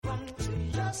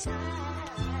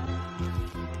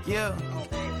Yeah,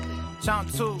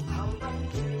 Chomp 2,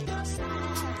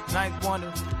 Ninth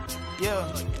Wonder, yeah,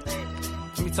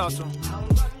 let me talk to him,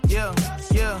 yeah.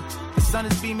 The sun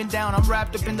is beaming down, I'm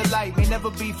wrapped up in the light, may never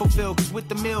be fulfilled, cause with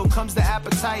the meal comes the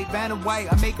appetite. Vanna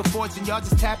White, I make a fortune, y'all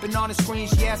just tapping on the screen.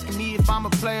 She asking me if I'm a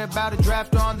player, about a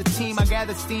drafter on the team. I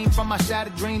gather steam from my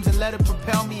shattered dreams and let it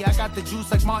propel me. I got the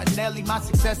juice like Martinelli, my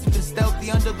success has been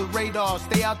stealthy under the radar.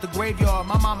 Stay out the graveyard,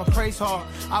 my mama prays hard.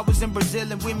 I was in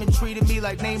Brazil and women treated me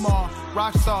like Neymar.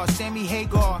 Rockstar, Sammy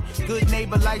Hagar, good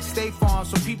neighbor like State Farm.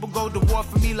 So people go to war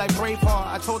for me like Braveheart.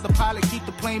 I told the pilot, keep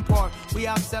the plane parked, we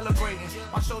out celebrating.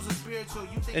 My shows are spiritual.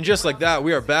 And just like that,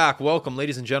 we are back. Welcome,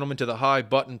 ladies and gentlemen, to the High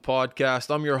Button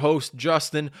Podcast. I'm your host,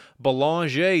 Justin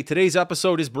Belanger. Today's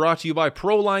episode is brought to you by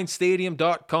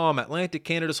ProLineStadium.com, Atlantic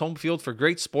Canada's home field for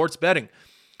great sports betting.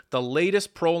 The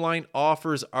latest ProLine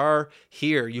offers are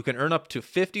here. You can earn up to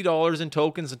 $50 in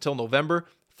tokens until November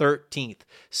 13th.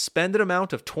 Spend an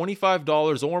amount of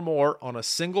 $25 or more on a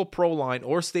single ProLine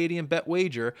or Stadium bet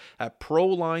wager at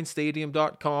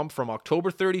ProLineStadium.com from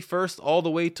October 31st all the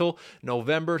way till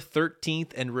November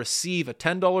 13th and receive a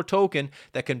 $10 token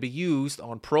that can be used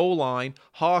on ProLine,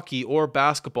 hockey, or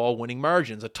basketball winning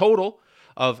margins. A total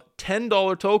of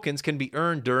 $10 tokens can be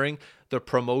earned during the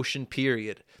promotion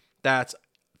period. That's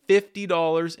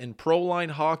 $50 in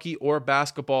ProLine hockey or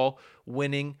basketball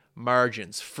winning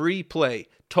margins. Free play.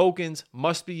 Tokens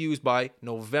must be used by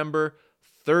November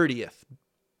 30th.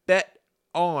 Bet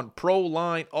on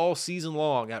ProLine all season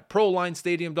long at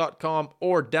ProLineStadium.com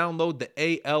or download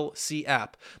the ALC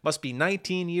app. Must be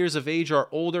 19 years of age or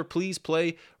older. Please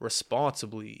play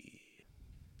responsibly.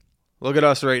 Look at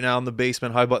us right now in the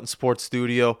basement High Button Sports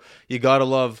Studio. You gotta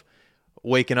love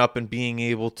waking up and being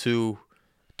able to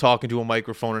talk into a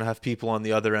microphone and have people on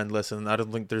the other end listen. I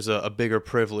don't think there's a bigger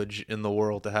privilege in the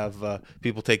world to have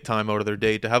people take time out of their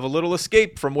day to have a little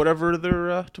escape from whatever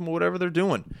they're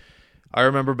doing. I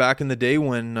remember back in the day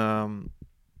when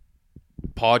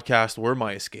podcasts were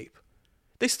my escape.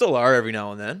 They still are every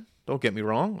now and then. Don't get me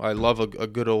wrong. I love a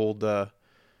good old a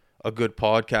good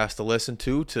podcast to listen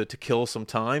to kill some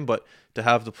time, but to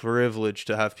have the privilege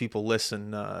to have people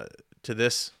listen to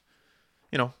this,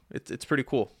 it's pretty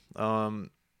cool.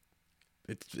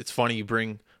 It's funny you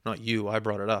bring, not you, I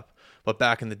brought it up, but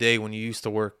back in the day when you used to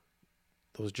work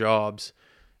those jobs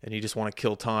and you just want to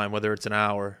kill time, whether it's an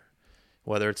hour,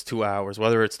 whether it's 2 hours,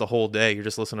 whether it's the whole day, you're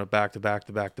just listening to back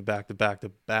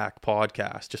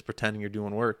podcast, just pretending you're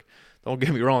doing work. Don't get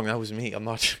me wrong, that was me. I'm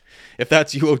not, if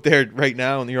that's you out there right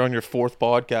now and you're on your fourth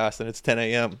podcast and it's 10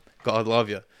 a.m., God love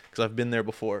you, because I've been there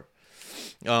before.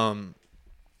 I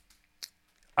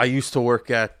used to work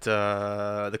at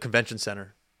the convention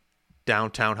center,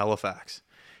 downtown Halifax,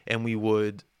 and we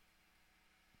would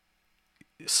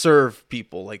serve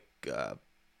people like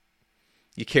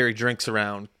you carry drinks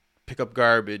around, pick up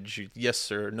garbage, yes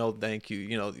sir, no thank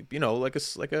you, like a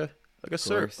server.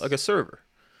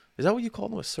 Is that what you call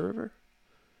them, a server?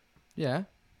 Yeah.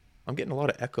 I'm getting a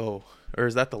lot of echo, or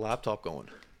is that the laptop going?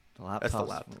 That's the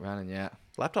laptop running, yeah.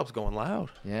 Laptop's going loud.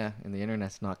 Yeah, and the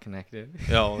internet's not connected.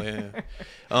 Oh yeah.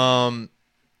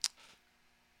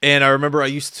 And I remember I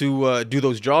used to do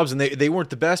those jobs, and they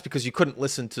weren't the best because you couldn't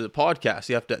listen to the podcast.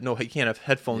 You can't have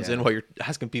headphones in while you're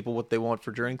asking people what they want for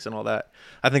drinks and all that.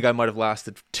 I think I might have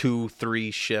lasted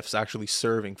 2-3 shifts actually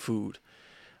serving food.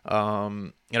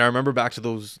 And I remember back to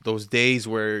those days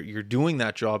where you're doing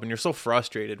that job and you're so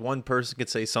frustrated. One person could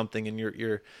say something and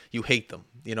you hate them.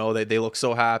 They look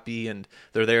so happy and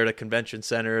they're there at a convention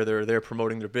center. They're there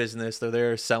promoting their business. They're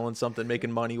there selling something,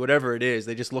 making money, whatever it is.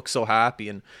 They just look so happy.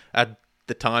 And at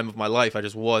the time of my life, I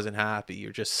just wasn't happy.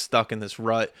 You're just stuck in this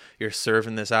rut. You're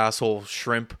serving this asshole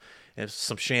shrimp and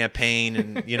some champagne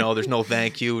and, there's no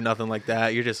thank you, nothing like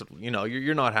that. You're just,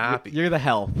 you're not happy. You're the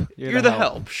help. You're the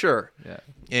help, sure. Yeah.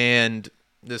 And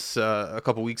this, a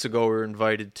couple weeks ago, we were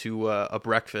invited to a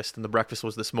breakfast, and the breakfast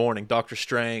was this morning. Dr.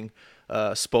 Strang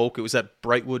spoke. It was at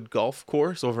Brightwood Golf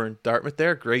Course over in Dartmouth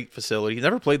there. Great facility.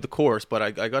 Never played the course, but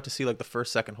I got to see like the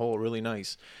first, second hole. Really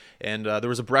nice. And there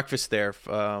was a breakfast there,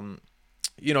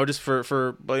 just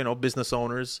for business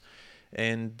owners.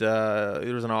 And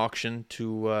there was an auction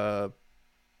to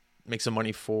make some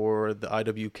money for the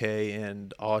IWK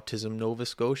and Autism Nova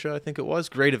Scotia, I think it was.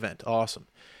 Great event. Awesome.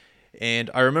 And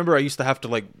I remember I used to have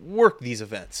to work these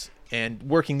events. And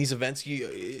working these events,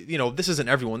 this isn't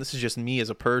everyone. This is just me as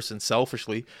a person.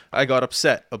 Selfishly, I got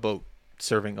upset about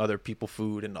serving other people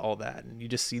food and all that. And you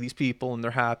just see these people and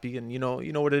they're happy and you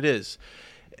know what it is.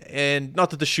 And not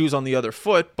that the shoe's on the other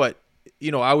foot, but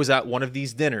I was at one of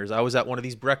these dinners. I was at one of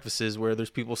these breakfasts where there's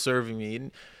people serving me.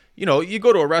 And, you know, you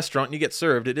go to a restaurant and you get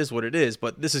served. It is what it is.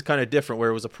 But this is kind of different,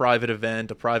 where it was a private event,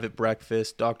 a private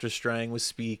breakfast. Dr. Strang was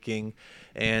speaking,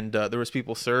 and there was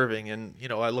people serving. And, you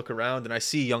know, I look around and I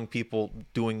see young people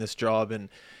doing this job, and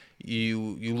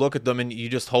you look at them and you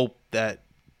just hope that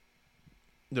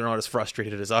they're not as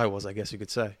frustrated as I was, I guess you could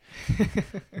say.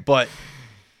 But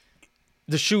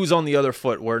the shoe's on the other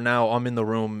foot, where now I'm in the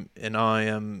room and I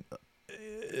am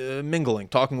mingling,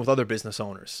 talking with other business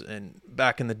owners. And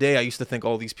back in the day, I used to think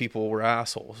all these people were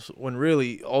assholes, when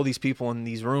really all these people in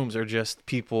these rooms are just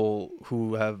people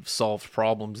who have solved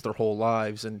problems their whole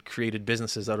lives and created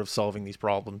businesses out of solving these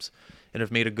problems and have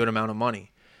made a good amount of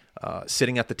money.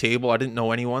 Sitting at the table, I didn't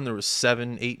know anyone. There was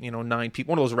 7, 8, 9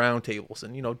 people, one of those round tables,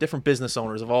 and different business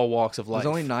owners of all walks of life. There's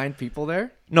only 9 people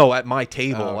there? No, at my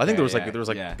table. Okay, I think there was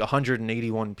like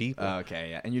 181 people. Okay,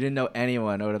 yeah. And you didn't know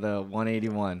anyone out of the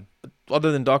 181?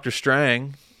 Other than Dr.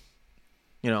 Strang,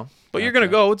 But you're going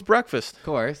to go. It's breakfast. Of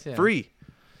course, yeah. Free.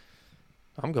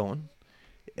 I'm going.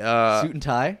 Suit and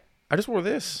tie? I just wore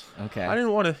this. Okay. I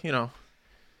didn't want to,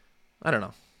 I don't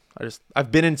know.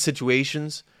 I've been in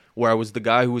situations where I was the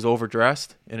guy who was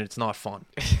overdressed, and it's not fun.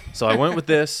 So I went with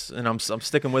this, and I'm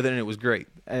sticking with it, and it was great.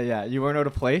 Yeah, you weren't out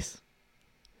of place?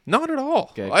 Not at all.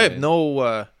 Okay, I have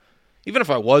no... even if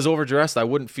I was overdressed, I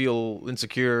wouldn't feel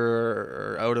insecure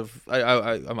or out of...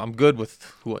 I'm good with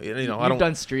who... You've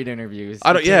done street interviews.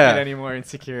 I don't... You can't get any more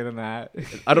insecure than that.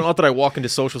 I don't know that I walk into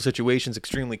social situations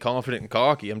extremely confident and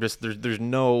cocky. I'm just... There's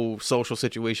no social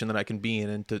situation that I can be in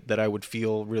and that I would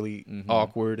feel really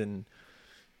awkward and...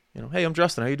 hey, I'm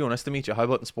Justin. How you doing? Nice to meet you. High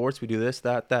Button Sports. We do this,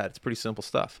 that. It's pretty simple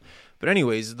stuff. But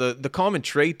anyways, the common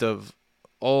trait of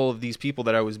all of these people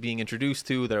that I was being introduced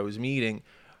to, that I was meeting,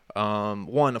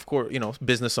 one, of course,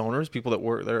 business owners, people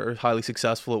that are highly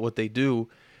successful at what they do.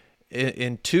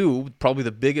 And two, probably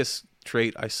the biggest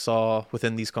trait I saw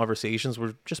within these conversations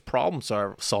were just problem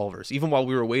solvers. Even while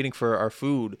we were waiting for our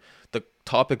food, the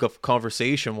topic of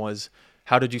conversation was,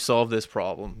 how did you solve this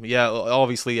problem? Yeah,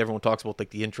 obviously everyone talks about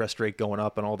like the interest rate going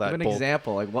up and all that. Give an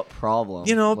example, like what problem?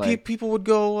 People would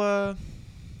go,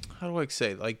 how do I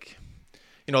say? Like,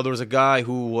 there was a guy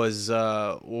who was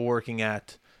working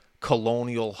at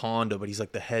Colonial Honda, but he's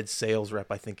like the head sales rep,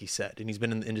 I think he said, and he's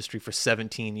been in the industry for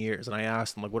 17 years. And I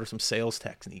asked him, like, what are some sales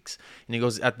techniques? And he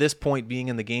goes, at this point, being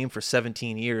in the game for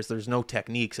 17 years, there's no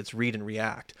techniques. It's read and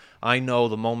react. I know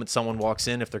the moment someone walks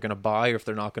in, if they're going to buy or if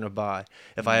they're not going to buy.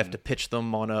 If I have to pitch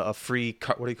them on a free,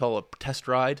 what do you call it, a test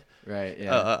ride? Right,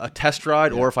 yeah. A test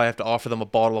ride, or if I have to offer them a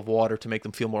bottle of water to make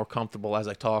them feel more comfortable as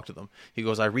I talk to them. He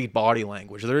goes, I read body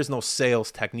language. There is no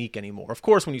sales technique anymore. Of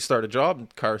course, when you start a job in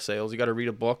car sales, you got to read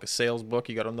a book, a sales book.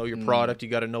 You got to know your product. You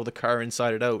got to know the car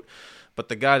inside and out. But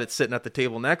the guy that's sitting at the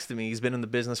table next to me, he's been in the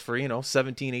business for,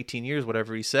 17, 18 years,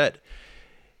 whatever he said.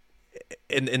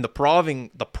 In the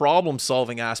problem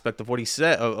solving aspect of what he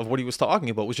said, of what he was talking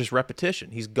about, was just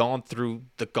repetition. He's gone through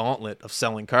the gauntlet of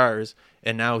selling cars,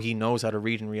 and now he knows how to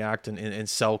read and react and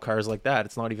sell cars like that.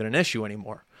 It's not even an issue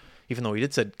anymore. Even though he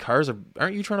did said cars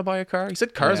aren't you trying to buy a car? He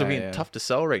said cars are being tough to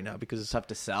sell right now because it's tough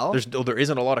to sell. There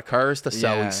isn't a lot of cars to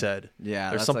sell. Yeah. He said,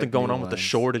 there's something like going on with the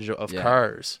shortage of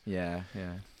cars. Yeah.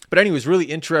 But anyways, really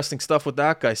interesting stuff what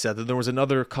that guy said. There was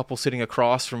another couple sitting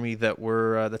across from me that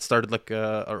were that started like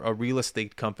a real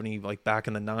estate company like back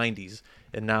in the 90s,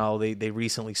 and now they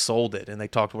recently sold it, and they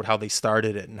talked about how they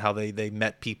started it and how they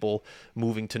met people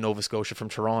moving to Nova Scotia from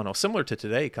Toronto, similar to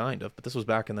today kind of, but this was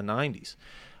back in the 90s.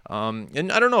 And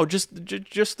I don't know, just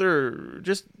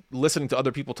listening to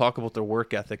other people talk about their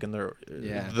work ethic and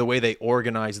the way they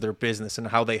organize their business and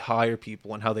how they hire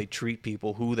people and how they treat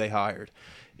people who they hired.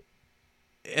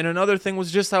 And another thing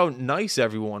was just how nice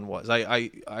everyone was. I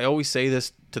always say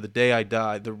this to the day I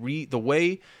die. The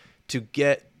way to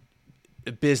get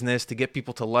a business, to get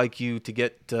people to like you, to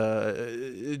get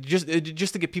just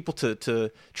to get people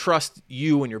to trust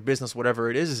you and your business, whatever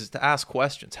it is to ask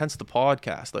questions. Hence the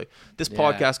podcast. Like this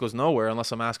podcast goes nowhere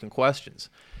unless I'm asking questions.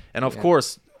 And of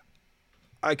course,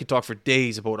 I could talk for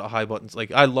days about a High Buttons.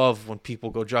 Like I love when people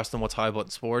go, Justin, what's High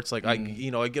Button Sports? Like I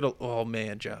get oh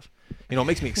man, Jeff, it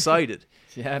makes me excited.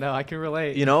 Yeah, no, I can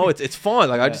relate. It's fun.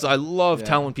 Like I love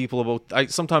telling people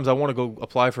about. Sometimes I want to go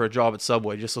apply for a job at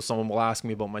Subway just so someone will ask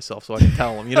me about myself, so I can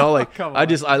tell them. Like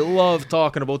I love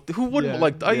talking about. Who wouldn't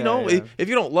if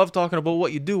you don't love talking about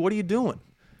what you do, what are you doing?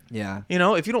 Yeah. You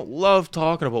know, if you don't love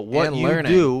talking about what and you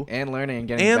learning. do And learning and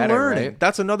getting and better, learning, right?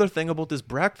 that's another thing about this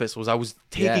breakfast was I was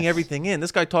taking Yes. everything in.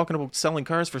 This guy talking about selling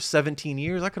cars for 17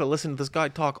 years. I could have listened to this guy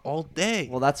talk all day.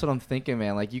 Well, that's what I'm thinking,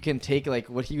 man. Like, you can take, like,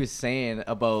 what he was saying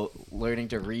about learning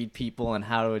to read people and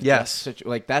how to adjust Yes.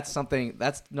 like, that's something,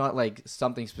 that's not, like,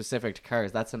 something specific to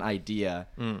cars. That's an idea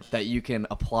that you can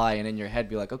apply and in your head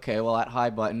be like, okay, well, at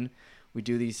High Button, we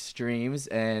do these streams,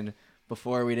 and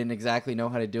before we didn't exactly know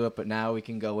how to do it, but now we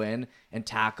can go in and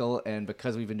tackle, and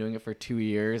because we've been doing it for 2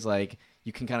 years, like,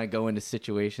 you can kind of go into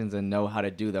situations and know how to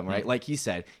do them, right? Like he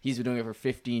said, he's been doing it for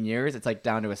 15 years. It's like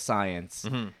down to a science.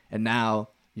 And now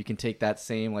you can take that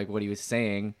same, like what he was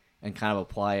saying, and kind of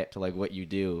apply it to like what you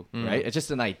do, right? It's just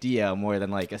an idea more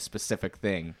than like a specific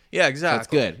thing. Yeah, So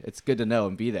exactly. it's good. It's good to know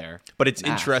and be there. But it's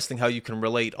Nah. interesting how you can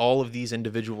relate all of these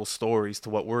individual stories to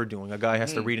what we're doing. A guy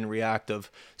has to read and react of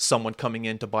someone coming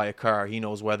in to buy a car. He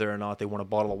knows whether or not they want a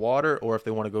bottle of water or if they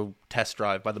want to go test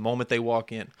drive. By the moment they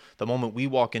walk in, the moment we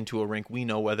walk into a rink, we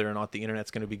know whether or not the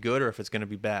internet's going to be good or if it's going to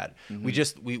be bad.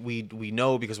 We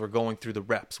know because we're going through the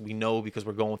reps. We know because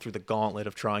we're going through the gauntlet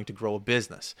of trying to grow a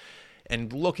business.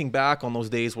 And looking back on those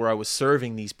days where I was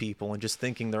serving these people and just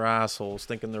thinking they're assholes,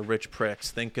 thinking they're rich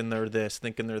pricks, thinking they're this,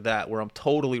 thinking they're that, where I'm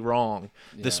totally wrong.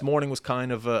 This Yeah. morning was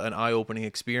kind of an eye-opening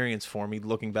experience for me,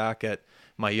 looking back at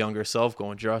my younger self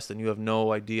going, Justin, you have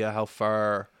no idea how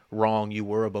far wrong you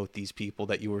were about these people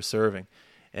that you were serving.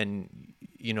 And,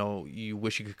 you know, you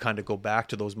wish you could kind of go back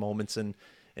to those moments and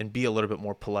be a little bit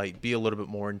more polite, be a little bit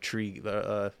more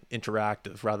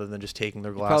interactive, rather than just taking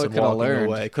their glass probably and could have walking learned.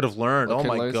 away. Could have learned. Or Oh could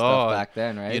my learn stuff God. back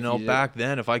then, right? You If know, you back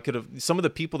then, if I could have, some of the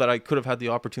people that I could have had the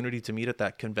opportunity to meet at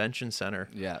that convention center,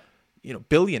 Yeah. you know,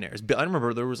 billionaires. I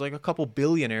remember there was like a couple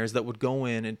billionaires that would go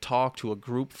in and talk to a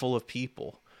group full of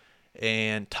people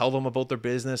and tell them about their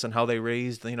business and how they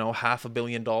raised, you know, $500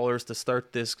 million to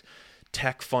start this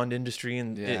tech fund industry.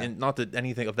 And not that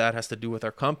anything of that has to do with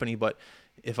our company, but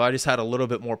if I just had a little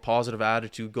bit more positive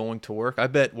attitude going to work, I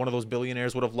bet one of those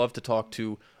billionaires would have loved to talk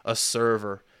to a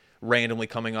server randomly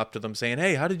coming up to them saying,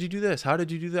 hey, how did you do this? How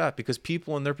did you do that? Because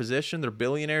people in their position, they're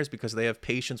billionaires because they have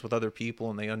patience with other people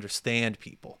and they understand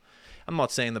people. I'm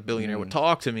not saying the billionaire would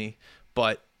talk to me,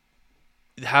 but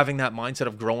having that mindset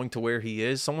of growing to where he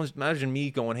is, someone's imagine me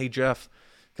going, hey, Jeff,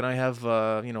 can I have,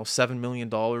 $7 million,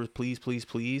 please, please,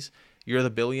 please? You're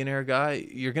the billionaire guy.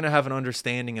 You're going to have an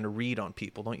understanding and a read on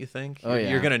people, don't you think? Oh,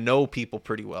 yeah. You're going to know people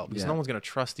pretty well because Yeah. no one's going to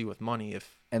trust you with money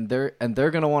if... And they're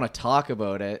gonna want to talk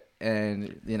about it,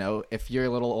 and you know, if you're a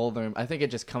little older, I think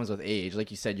it just comes with age. Like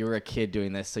you said, you were a kid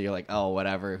doing this, so you're like, oh,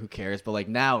 whatever, who cares? But like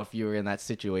now, if you were in that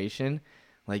situation,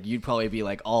 like you'd probably be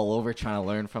like all over trying to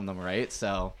learn from them, right?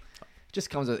 So it just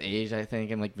comes with age, I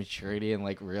think, and like maturity and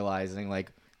like realizing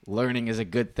like learning is a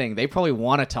good thing. They probably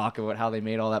want to talk about how they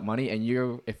made all that money,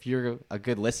 and if you're a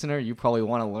good listener, you probably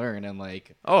want to learn and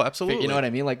like, Oh, absolutely. you know what I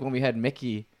mean? Like when we had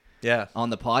Mickey Yeah. on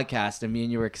the podcast, and me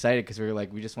and you were excited because we were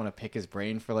like, we just want to pick his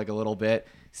brain for like a little bit,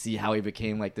 see how he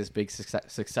became like this big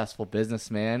successful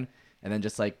businessman, and then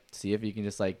just like see if you can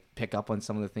just like pick up on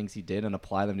some of the things he did and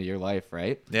apply them to your life,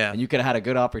 right? Yeah. And you could have had a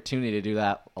good opportunity to do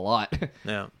that a lot,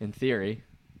 Yeah. in theory.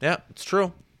 Yeah, it's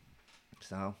true.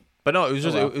 So But no, it was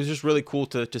just well. it was just really cool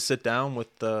to sit down with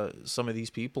some of these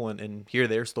people and hear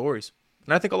their stories.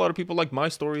 And I think a lot of people like my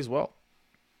story as well.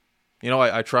 You know,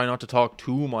 I try not to talk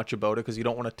too much about it because you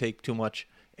don't want to take too much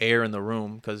air in the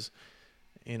room because,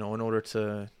 you know, in order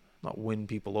to not win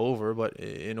people over, but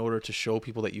in order to show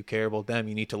people that you care about them,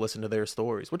 you need to listen to their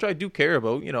stories, which I do care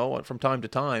about, you know, from time to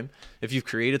time. If you've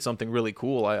created something really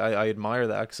cool, I admire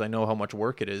that because I know how much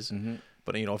work it is.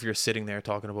 But, you know, if you're sitting there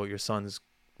talking about your son's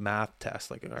math test,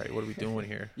 like, all right, what are we doing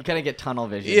here? you kind of get tunnel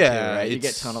vision, Yeah, too, right? You get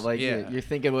it's- tunnel, like yeah. you're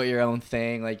thinking about your own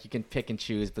thing, like you can pick and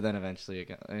choose, but then eventually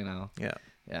you know, Yeah.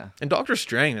 yeah. And Dr.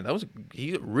 Strang,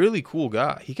 he's a really cool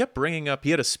guy. He kept bringing up,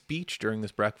 he had a speech during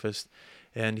this breakfast,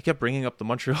 and he kept bringing up the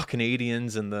Montreal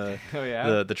Canadiens and the Oh,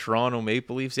 yeah? the Toronto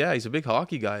Maple Leafs. Yeah, he's a big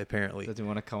hockey guy apparently. Does he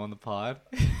want to come on the pod?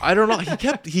 I don't know.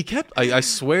 He kept. I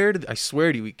swear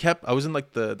to you, he kept. I was in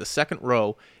like the second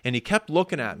row, and he kept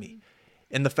looking at me.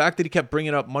 And the fact that he kept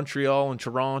bringing up Montreal and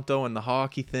Toronto and the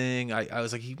hockey thing, I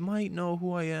was like, he might know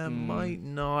who I am, might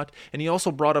not. And he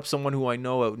also brought up someone who I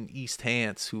know out in East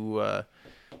Hants, who I'm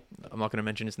not going to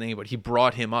mention his name, but he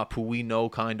brought him up, who we know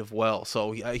kind of well.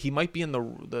 So he might be in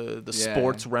the Yeah.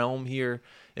 sports realm here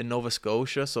in Nova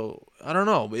Scotia. So I don't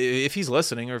know if he's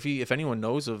listening or if anyone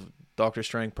knows of Dr.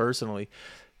 Strang personally.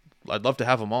 I'd love to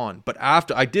have him on. But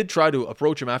I did try to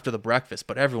approach him after the breakfast,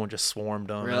 but everyone just swarmed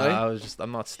him. Really?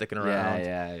 I'm not sticking around.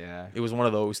 Yeah. It was one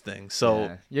of those things. So,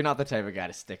 Yeah. You're not the type of guy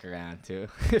to stick around too.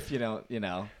 If you don't,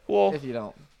 well, if you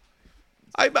don't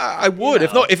I would You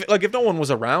know. if no one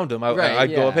was around him, Right, I'd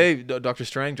go yeah. up, hey, Dr.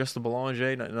 Strang, Justin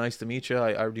Belanger, nice to meet you.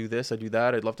 I do this, I do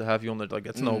that. I'd love to have you on the like.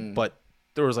 It's no, but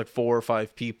there was like 4 or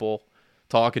 5 people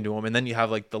talking to him, and then you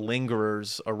have like the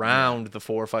lingerers around the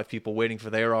 4 or 5 people waiting for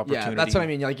their opportunity. Yeah, that's what I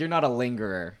mean. Like, you're not a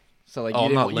lingerer. So, like, Oh,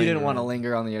 I'm not you didn't want to lingering.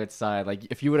 linger on the outside. Like,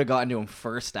 if you would have gotten to him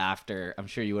first after, I'm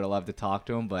sure you would have loved to talk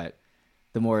to him. But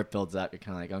the more it builds up, you're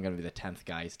kind of like, I'm going to be the 10th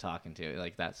guy he's talking to.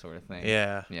 Like, that sort of thing.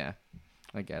 Yeah. Yeah.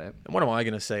 I get it. And what am I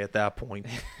gonna say at that point?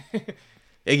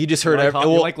 Yeah, you just heard You like, every, you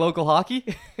well, like local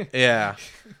hockey? yeah.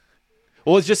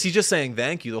 Well, it's just he's just saying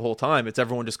thank you the whole time. It's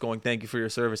everyone just going thank you for your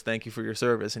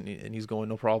service, and he's going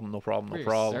no problem, no problem, For no your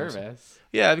problem. service.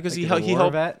 Yeah, because Like he a war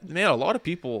helped. vet? Man, a lot of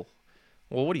people.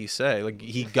 Well, what do you say? Like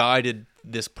he guided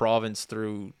this province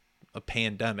through a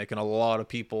pandemic, and a lot of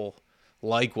people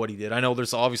like what he did. I know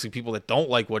there's obviously people that don't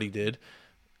like what he didn't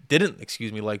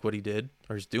like what he did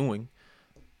or is doing.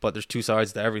 But there's 2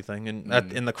 sides to everything.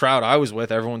 And in the crowd I was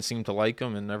with, everyone seemed to like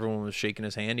him, and everyone was shaking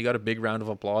his hand. He got a big round of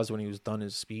applause when he was done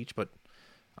his speech. But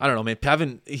I don't know,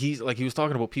 man. He was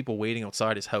talking about people waiting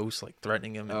outside his house, like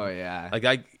threatening him. Oh, yeah.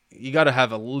 Like you got to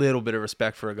have a little bit of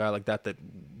respect for a guy like that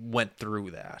went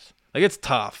through that. Like it's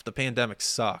tough. The pandemic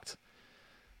sucked.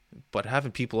 But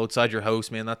having people outside your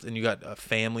house, man, and you got a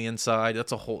family inside,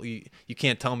 that's a whole. You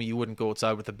can't tell me you wouldn't go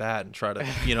outside with a bat and try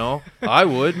to, I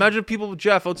would. Imagine people with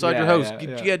Jeff outside your house.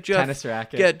 Get Jeff, Tennis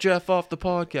racket. get Jeff off the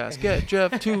podcast. Get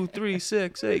Jeff 2, 3,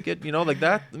 6, 8. Get like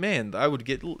that, man. I would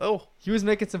get. Oh, He was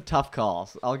making some tough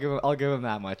calls. I'll give him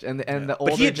that much. And the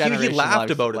older but he generation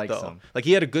laughed about it likes though. him. Like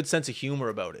he had a good sense of humor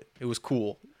about it. It was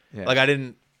cool. Yeah. Like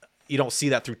you don't see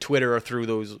that through Twitter or through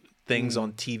those things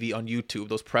on TV, on YouTube,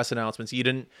 those press announcements. You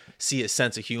didn't see his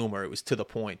sense of humor. It was to the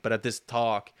point. But at this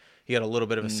talk, he had a little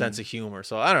bit of a sense of humor.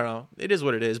 So I don't know. It is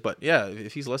what it is. But yeah,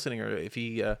 if he's listening or if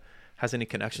he has any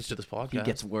connections to this podcast, He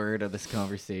gets word of this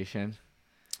conversation.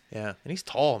 yeah. And he's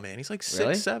tall, man. He's like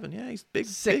 6'7". Yeah, he's big.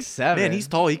 6'7". Man, he's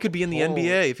tall. He could be in the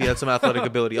NBA if he had some athletic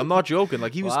ability. I'm not joking.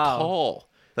 Like he was Wow. tall.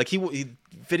 Like he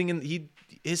fitting in.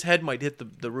 His head might hit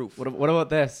the roof. What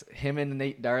about this? Him and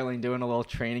Nate Darling doing a little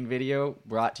training video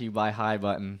brought to you by High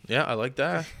Button. Yeah, I like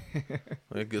that.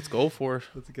 Like, let's go for it.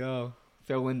 Let's go.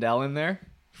 Throw Lindell in there.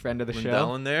 Friend of the Lindell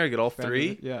show. in there. Get all Friend of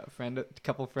 3. the-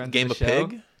 couple friends Game of of the show.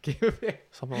 pig. Game of pig.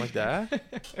 Something like that.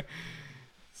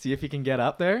 See if he can get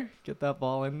up there. Get that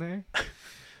ball in there.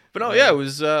 But no, yeah, it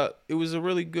was a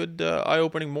really good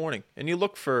eye-opening morning. And you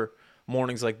look for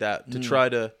mornings like that to try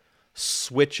to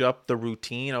switch up the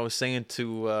routine. I was saying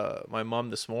to my mom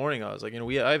this morning, I was like,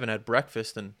 I haven't had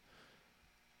breakfast and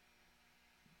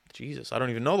Jesus, I don't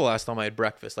even know the last time I had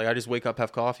breakfast. Like I just wake up,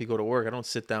 have coffee, go to work. I don't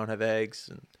sit down, have eggs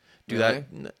and do that.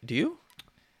 Do you?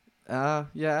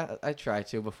 Yeah, I try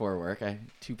to before work.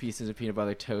 2 pieces of peanut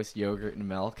butter toast, yogurt, and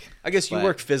milk. I guess you But-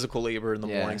 work physical labor in the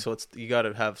Yeah. morning, so you got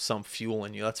to have some fuel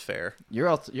in you. That's fair. You're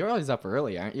always up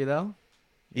early, aren't you? Though.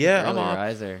 Yeah, I'm Early up.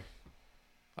 riser.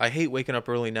 I hate waking up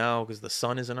early now because the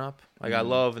sun isn't up. Like I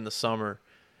love in the summer,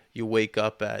 you wake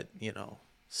up at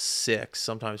 6,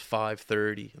 sometimes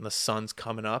 5:30, and the sun's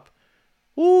coming up.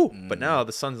 Woo! But now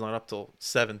the sun's not up till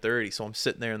 7:30, so I'm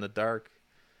sitting there in the dark.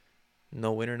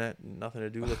 No internet, nothing to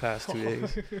do the past 2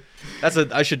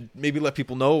 days. I should maybe let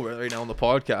people know right now on the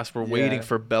podcast. We're waiting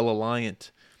for Bella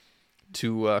Lyant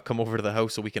to come over to the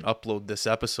house so we can upload this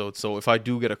episode. So if I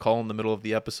do get a call in the middle of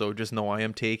the episode, just know I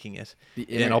am taking it,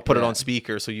 and I'll put it on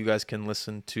speaker so you guys can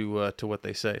listen to what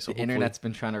they say. So The internet's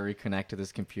been trying to reconnect to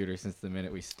this computer since the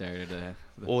minute we started.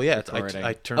 Well, yeah, recording.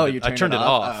 I turned it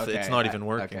off. Oh, okay. It's not even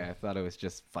working. Okay, I thought it was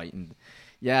just fighting.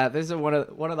 Yeah, there's one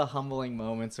of the humbling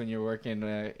moments when you're working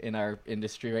in our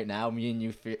industry right now. Me and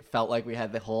you felt like we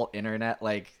had the whole internet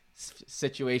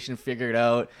situation figured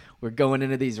out. We're going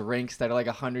into these rinks that are like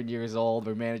 100 years old.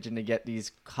 We're managing to get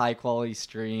these high quality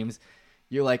streams.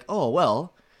 You're like, oh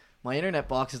well, my internet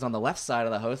box is on the left side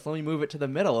of the house. Let me move it to the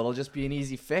middle. It'll just be an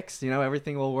easy fix.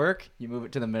 Everything will work. You move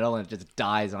it to the middle and it just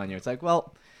dies on you. It's like,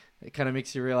 well, it kind of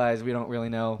makes you realize we don't really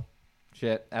know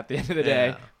shit at the end of the day.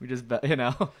 Yeah. We just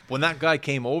When that guy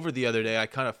came over the other day, I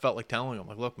kind of felt like telling him,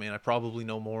 like, look, man, I probably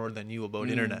know more than you about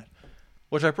internet,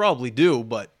 which I probably do,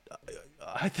 but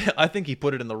I think he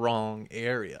put it in the wrong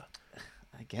area.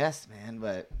 I guess, man,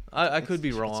 but I could be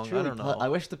it's wrong. I truly don't know. I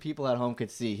wish the people at home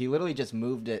could see. He literally just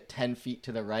moved it 10 feet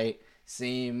to the right,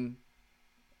 same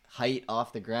height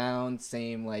off the ground,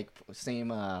 same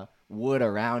wood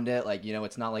around it.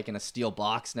 It's not like in a steel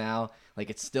box now. Like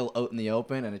it's still out in the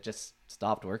open, and it just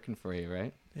stopped working for you,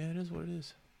 right? Yeah, it is what it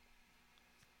is.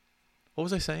 What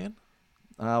was I saying?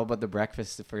 But the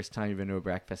breakfast, the first time you've been to a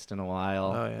breakfast in a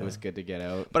while, Oh, yeah. it was good to get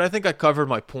out. But I think I covered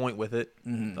my point with it.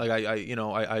 Mhm.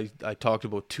 Like I talked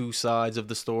about two sides of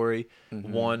the story. Mhm.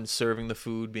 One, serving the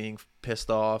food, being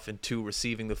pissed off, and two,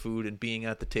 receiving the food and being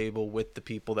at the table with the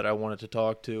people that I wanted to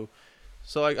talk to.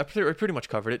 So I pretty much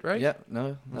covered it, right? Yeah,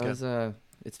 no, that Okay. was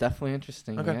it's definitely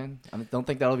interesting, Okay. man. I don't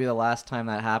think that'll be the last time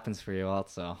that happens for you,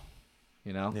 also.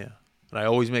 You know? Yeah. And I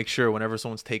always make sure whenever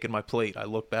someone's taking my plate, I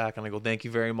look back and I go, thank you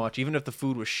very much. Even if the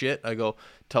food was shit, I go,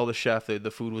 tell the chef that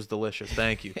the food was delicious.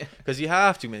 Thank you. Because you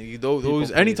have to, man. Anytime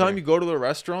pleaser. you go to the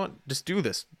restaurant, just do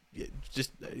this.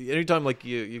 Just anytime like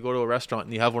you go to a restaurant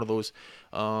and you have one of those,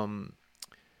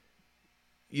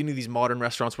 these modern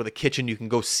restaurants where the kitchen, you can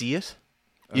go see it.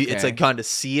 It's Okay. like kind of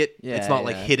see it. Yeah, it's not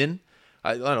like yeah. hidden.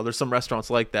 I don't know. There's some restaurants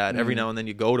like that. Every now and then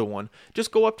you go to one.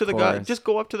 Just go up to the guy. Course. Just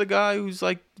go up to the guy who's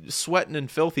like sweating and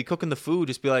filthy, cooking the food.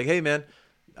 Just be like, "Hey, man,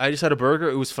 I just had a burger.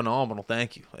 It was phenomenal.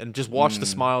 Thank you." And just watch the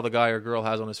smile the guy or girl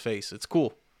has on his face. It's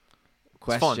cool.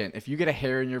 fun. Question: if you get a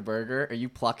hair in your burger, are you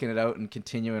plucking it out and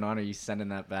continuing on, or are you sending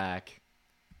that back?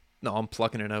 No, I'm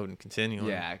plucking it out and continuing.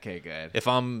 Yeah. Okay. Good. If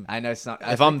I'm, I know it's not. if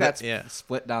I I'm think the- that's yeah.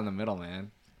 split down the middle,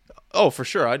 man. oh, for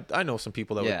sure. I know some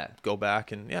people that Yeah. would go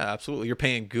back and yeah, absolutely. You're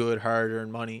paying good,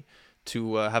 hard-earned money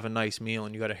to have a nice meal,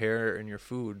 and you got a hair in your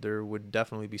food. There would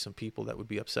definitely be some people that would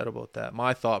be upset about that.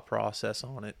 My thought process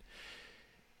on it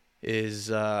is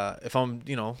if I'm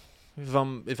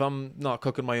not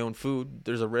cooking my own food,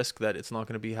 there's a risk that it's not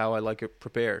going to be how I like it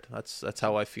prepared. That's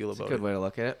how I feel It's a about good it. way to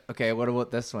look at it. Okay, what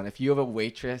about this one? If you have a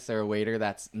waitress or a waiter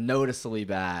that's noticeably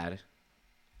bad,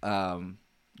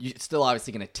 you're still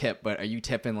obviously gonna tip, but are you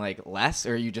tipping like less,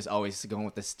 or are you just always going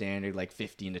with the standard like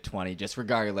 15 to 20, just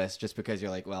regardless, just because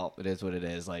you're like, well, it is what it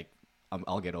is. Like,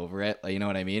 I'll get over it. Like, you know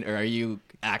what I mean? Or are you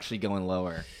actually going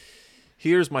lower?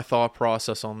 Here's my thought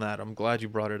process on that. I'm glad you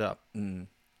brought it up.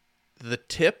 The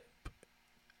tip,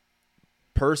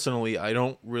 personally, I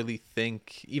don't really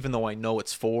think, even though I know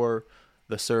it's for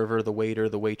the server, the waiter,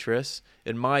 the waitress,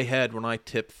 in my head, when I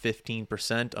tip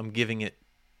 15%, I'm giving it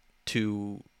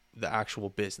to the actual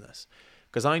business.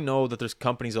 Because I know that there's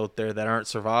companies out there that aren't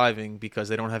surviving because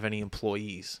they don't have any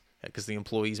employees. Because the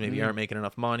employees maybe aren't making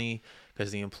enough money,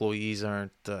 because the employees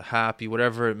aren't happy,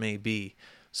 whatever it may be.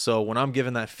 So when I'm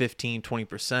giving that 15,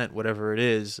 20%, whatever it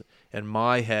is, in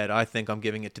my head, I think I'm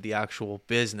giving it to the actual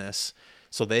business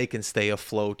so they can stay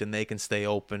afloat and they can stay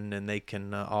open and they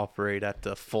can operate at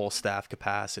the full staff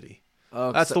capacity.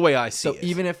 Oh, That's the way I see so it.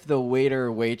 even if the waiter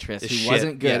or waitress It's who shit.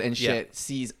 wasn't good Yeah, and yeah. shit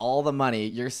sees all the money,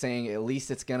 you're saying at least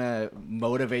it's gonna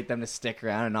motivate them to stick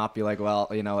around and not be like, well,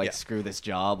 Yeah. screw this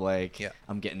job. Like, Yeah.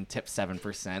 I'm getting tipped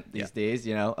 7% these Yeah. days.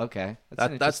 Okay, That's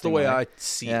the interesting way I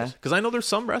see Yeah. it. Because I know there's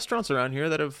some restaurants around here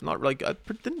that have not, like,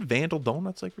 didn't Vandal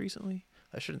Donuts like recently?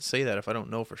 I shouldn't say that if I don't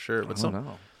know for sure. But I don't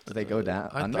know. Did they go down?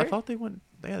 I under? thought they went,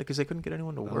 yeah, because they couldn't get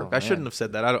anyone to work. I man. shouldn't have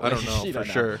said that. I don't know You for don't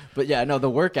know. sure. But yeah, no, the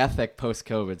work ethic post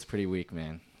COVID is pretty weak,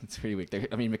 man. It's pretty weak.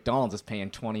 McDonald's is paying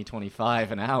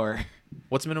 $20.25 an hour.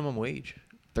 What's minimum wage?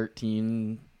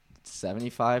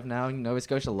 $13.75 now. Nova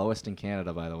Scotia, lowest in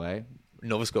Canada, by the way.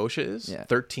 Nova Scotia is Yeah.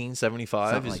 $13.75.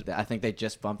 Something like that. I think they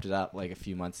just bumped it up like a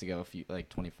few months ago,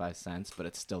 25 cents, but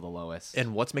it's still the lowest.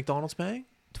 And what's McDonald's paying?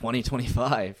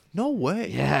 20.25. No way.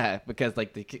 Yeah, because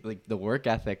the work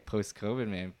ethic post COVID,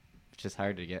 man, it's just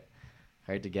hard to get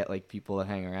like people to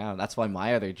hang around. That's why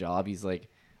my other job, he's like,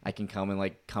 I can come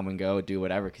and go, do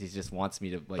whatever, because he just wants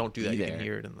me to like. Don't do that. be You there. can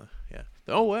hear it in the yeah.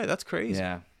 No way. That's crazy.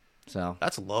 Yeah. So.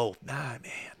 That's low. Nah, man.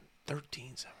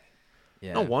 $13.70.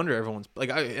 Yeah. No wonder everyone's like.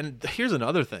 And here's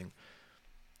another thing.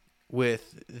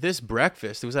 With this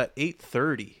breakfast, it was at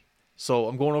 8:30. So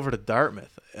I'm going over to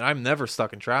Dartmouth, and I'm never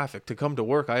stuck in traffic. To come to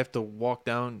work, I have to walk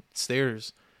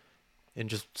downstairs and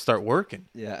just start working.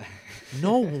 Yeah.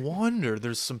 No wonder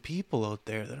there's some people out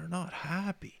there that are not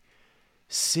happy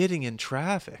sitting in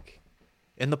traffic.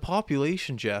 And the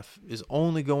population, Jeff, is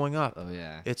only going up. Oh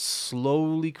yeah. It's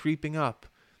slowly creeping up.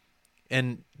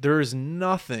 And there is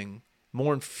nothing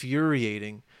more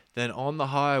infuriating than on the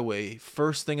highway,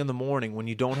 first thing in the morning, when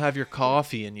you don't have your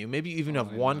coffee in you. Maybe you even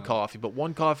have one coffee, but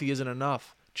one coffee isn't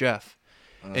enough, Jeff.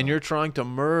 And you're trying to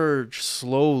merge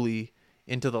slowly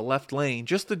into the left lane.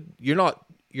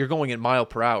 You're going at mile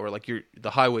per hour. Like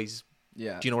the highway's,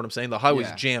 Yeah. do you know what I'm saying? The highway's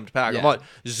Yeah. jammed packed. Yeah. I'm not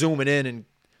zooming in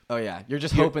Oh yeah. You're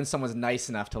just hoping someone's nice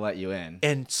enough to let you in.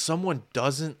 and someone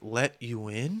doesn't let you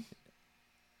in.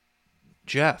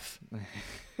 Jeff,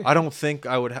 I don't think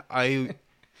I would.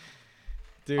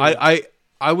 Dude.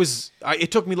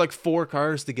 It took me like 4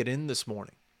 cars to get in this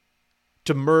morning,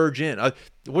 to merge in.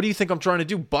 What do you think I'm trying to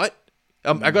do? But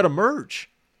I got to merge,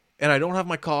 and I don't have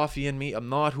my coffee in me. I'm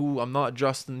not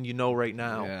Justin, right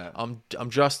now. Yeah. I'm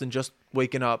Justin, just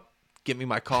waking up, get me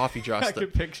my coffee, I Justin.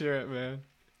 could picture it, man.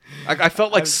 I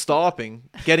felt like stopping,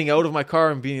 getting out of my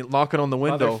car and knocking on the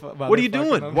window. What are you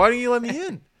doing? them. Why don't you let me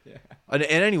in? Yeah. And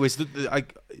anyways,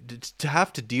 to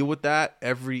have to deal with that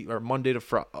Monday to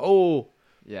Friday. Oh,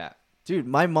 Yeah. Dude,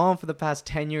 my mom for the past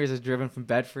 10 years has driven from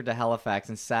Bedford to Halifax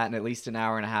and sat in at least an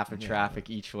hour and a half in traffic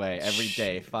each way every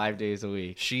day, 5 days a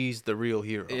week. she's the real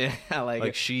hero. Yeah, like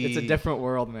it's a different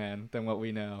world, man, than what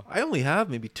we know. I only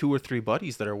have maybe 2 or 3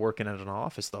 buddies that are working at an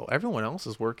office, though. Everyone else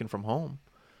is working from home.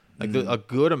 Like a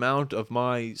good amount of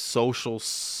my social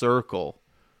circle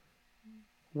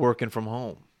working from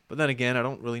home. But then again, I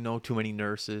don't really know too many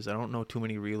nurses. I don't know too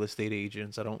many real estate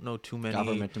agents. I don't know too many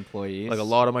Government employees. Like a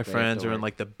lot of my they friends have to are in work.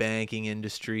 like the banking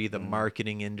industry, the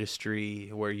marketing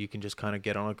industry, where you can just kind of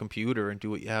get on a computer and do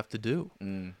what you have to do.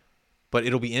 But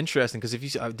it'll be interesting because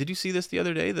did you see this the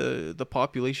other day? The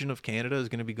population of Canada is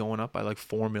going to be going up by like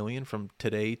 4 million from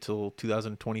today till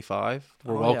 2025.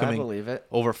 We're welcoming I believe it.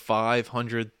 over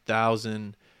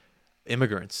 500,000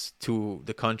 immigrants to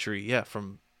the country. Yeah,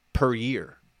 from per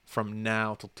year from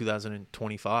now till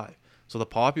 2025. So the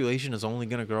population is only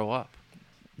going to grow up.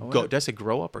 Did I say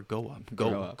grow up or go up?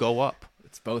 Go up.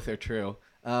 It's both are true.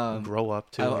 Grow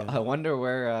up too. I wonder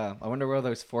where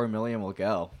those 4 million will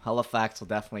go. Halifax will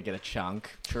definitely get a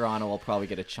chunk. Toronto will probably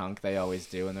get a chunk. They always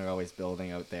do, and they're always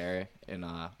building out there in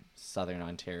southern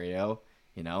Ontario.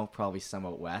 You know, probably some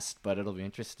out west, but it'll be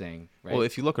interesting. Right? Well,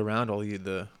 if you look around,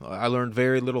 I learned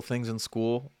very little things in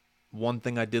school. One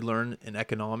thing I did learn in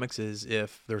economics is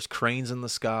if there's cranes in the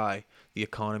sky, the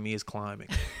economy is climbing.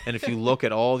 And if you look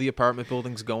at all the apartment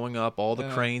buildings going up, all the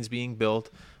cranes being built,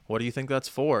 what do you think that's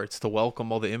for? It's to welcome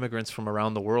all the immigrants from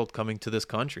around the world coming to this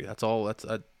country. That's all.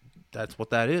 That's what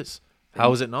that is.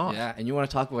 How is it not? Yeah, and you want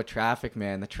to talk about traffic,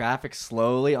 man. The traffic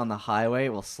slowly on the highway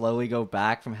will slowly go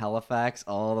back from Halifax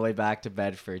all the way back to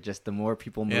Bedford. Just the more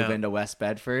people move into West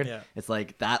Bedford, it's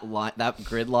like that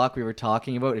gridlock we were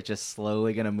talking about is just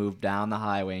slowly going to move down the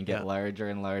highway and get larger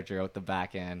and larger out the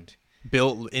back end.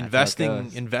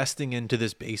 Investing into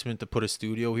this basement to put a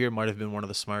studio here might have been one of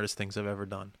the smartest things I've ever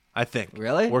done. I think.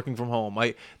 Really? Working from home.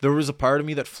 There was a part of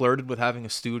me that flirted with having a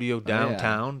studio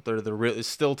downtown. There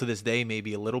still to this day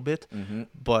maybe a little bit.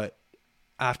 But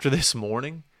after this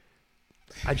morning,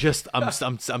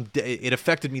 it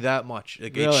affected me that much.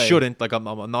 Like, Really? It shouldn't. Like I'm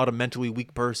not a mentally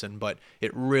weak person, but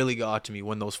it really got to me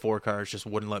when those 4 cars just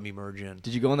wouldn't let me merge in.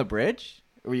 Did you go on the bridge?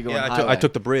 Or were you going I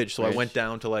took the bridge, so I went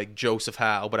down to like Joseph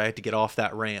Howe, but I had to get off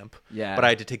that ramp. Yeah. But I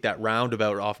had to take that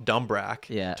roundabout off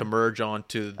Dumbrack to merge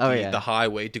onto the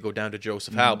highway to go down to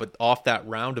Joseph Howe. But off that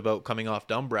roundabout coming off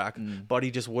Dumbrack, Buddy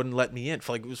just wouldn't let me in.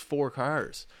 For like it was 4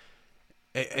 cars.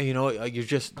 You know, you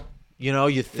just,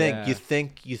 you think.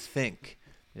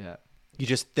 Yeah. You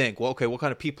just think, well, okay, what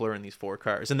kind of people are in these 4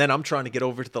 cars? And then I'm trying to get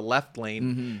over to the left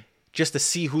lane just to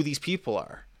see who these people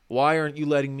are. Why aren't you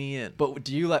letting me in? But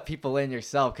do you let people in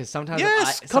yourself? Because sometimes,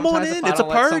 come on in. It's a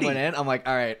party. Someone in, I'm like,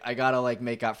 all right, I gotta like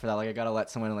make up for that. Like I gotta let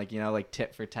someone like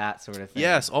tit for tat sort of thing.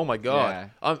 Yes. Oh my God.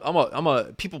 Yeah.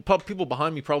 People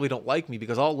behind me probably don't like me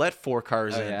because I'll let 4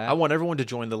 cars in. Yeah? I want everyone to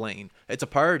join the lane. It's a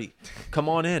party. Come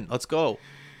on in. Let's go.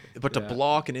 But to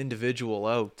block an individual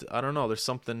out, I don't know. There's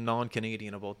something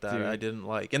non-Canadian about that. Dude. I didn't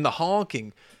like. And the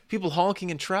honking, people honking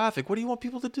in traffic. What do you want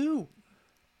people to do?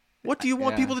 What do you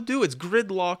want people to do? It's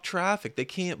gridlock traffic. They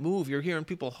can't move. You're hearing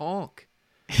people honk.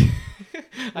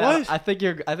 What? I think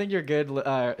you're good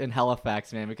in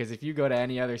Halifax, man. Because if you go to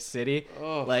any other city,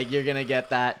 like you're gonna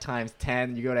get that times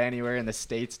 10. You go to anywhere in the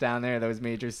States down there, those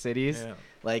major cities. Yeah.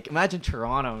 Like imagine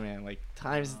Toronto, man. Like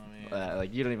times,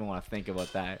 like you don't even want to think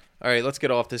about that. All right, let's get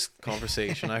off this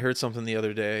conversation. I heard something the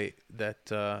other day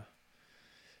that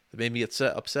made me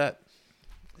upset,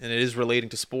 and it is relating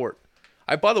to sport.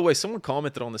 By the way, someone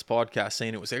commented on this podcast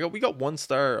saying it was we got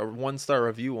 1-star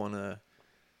review on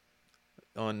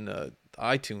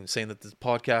iTunes saying that this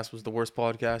podcast was the worst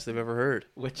podcast they've ever heard.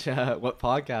 Which what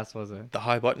podcast was it? The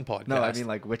High Button podcast. No, I mean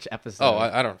like which episode? Oh,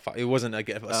 I don't. It wasn't like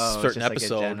a certain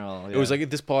episode. Like a general, It was like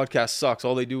this podcast sucks.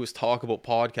 All they do is talk about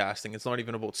podcasting. It's not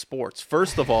even about sports.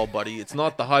 First of all, buddy, it's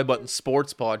not the High Button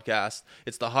Sports Podcast.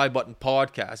 It's the High Button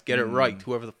Podcast. Get it right,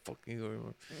 whoever the fuck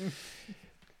you.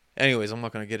 Anyways, I'm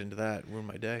not going to get into that. Ruin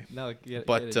my day. No,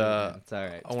 it's all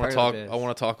right. I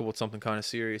want to talk about something kind of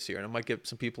serious here, and it might get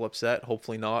some people upset.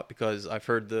 Hopefully not, because I've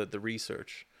heard the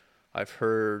research. I've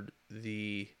heard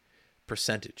the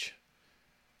percentage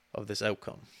of this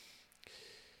outcome.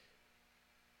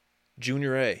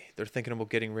 Junior A, they're thinking about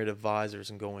getting rid of visors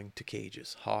and going to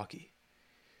cages. Hockey.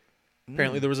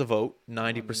 Apparently there was a vote.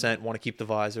 90% want to keep the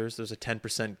visors. There's a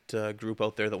 10% group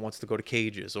out there that wants to go to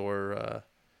cages or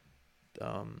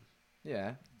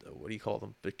what do you call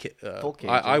them? Full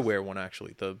cages. I wear one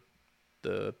actually. The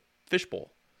the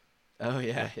fishbowl. Oh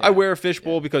yeah. I wear a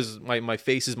fishbowl because my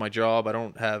face is my job. I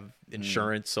don't have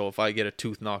insurance, so if I get a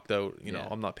tooth knocked out,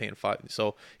 I'm not paying $5.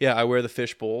 So yeah, I wear the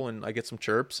fishbowl and I get some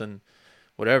chirps and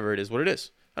whatever. It is what it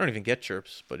is. I don't even get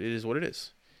chirps, but it is what it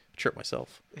is. I chirp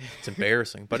myself. It's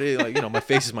embarrassing, but my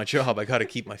face is my job. I got to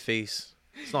keep my face.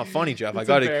 It's not funny, Jeff. It's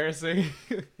embarrassing.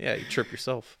 Yeah, you chirp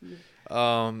yourself.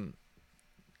 I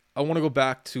want to go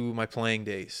back to my playing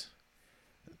days.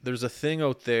 There's a thing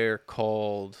out there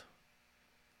called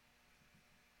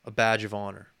a badge of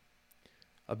honor.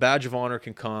 A badge of honor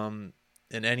can come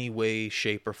in any way,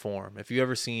 shape, or form. If you've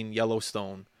ever seen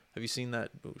Yellowstone, have you seen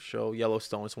that show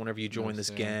Yellowstone? It's whenever you join this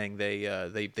gang,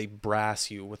 they brass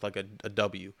you with like a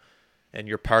W, and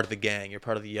you're part of the gang. You're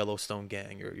part of the Yellowstone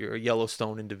gang. You're a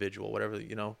Yellowstone individual, whatever,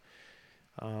 you're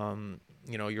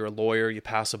a lawyer, you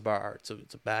pass a bar. It's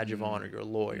a badge of honor. You're a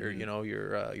lawyer,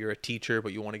 you're a teacher,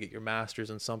 but you want to get your master's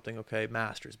in something. Okay,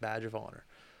 master's, badge of honor.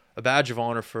 A badge of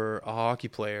honor for a hockey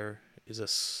player is a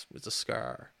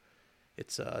scar.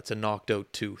 It's a knocked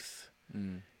out tooth.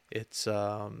 It's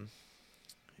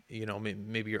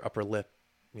maybe your upper lip,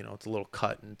 it's a little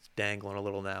cut and it's dangling a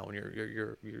little now, and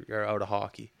you're out of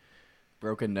hockey.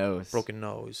 Broken nose.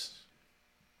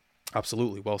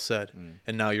 Absolutely, well said.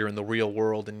 And now you're in the real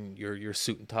world, and you're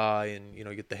suit and tie, and you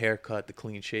get the haircut, the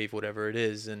clean shave, whatever it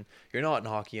is, and you're not in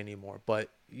hockey anymore, but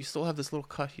you still have this little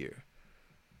cut here.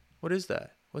 What is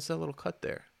that? What's that little cut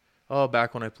there? Oh,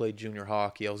 back when I played junior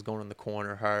hockey, I was going in the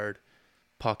corner hard.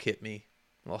 Puck hit me.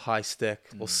 A little high stick,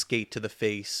 a little skate to the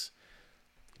face.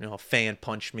 A fan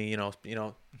punched me, so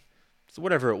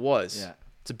whatever it was. Yeah.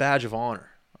 It's a badge of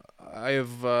honor. I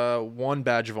have one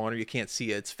badge of honor. You can't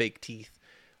see it. It's fake teeth.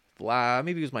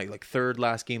 Maybe it was my third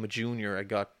last game of junior. I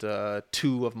got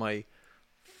two of my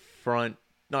front,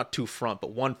 not two front,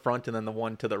 but one front and then the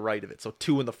one to the right of it. So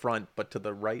two in the front, but to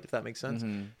the right, if that makes sense.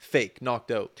 Fake,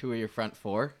 knocked out. Two of your front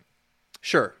four?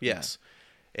 Sure, yes.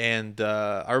 Yeah. And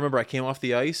I remember I came off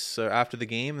the ice after the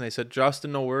game, and they said,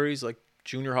 Justin, no worries.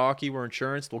 Junior hockey, we're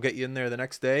insurance. We'll get you in there the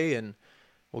next day, and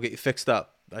we'll get you fixed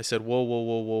up. I said,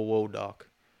 whoa, doc.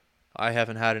 I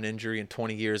haven't had an injury in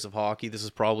 20 years of hockey. This is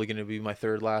probably going to be my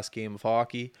third last game of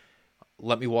hockey.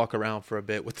 Let me walk around for a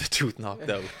bit with the tooth knocked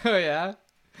out. Oh, yeah?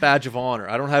 Badge of honor.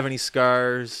 I don't have any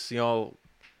scars, Yeah,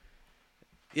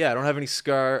 I don't have any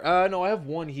scar. No, I have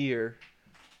one here,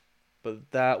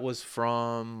 but that was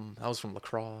from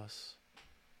lacrosse.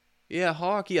 Yeah,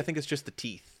 hockey, I think it's just the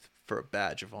teeth for a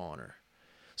badge of honor.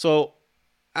 So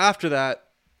after that,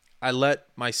 I let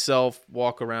myself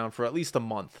walk around for at least a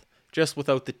month, just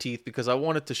without the teeth, because I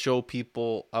wanted to show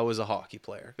people I was a hockey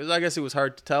player. Because I guess it was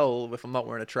hard to tell if I'm not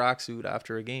wearing a tracksuit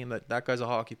after a game that guy's a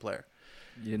hockey player.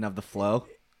 You didn't have the flow?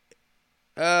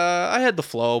 I had the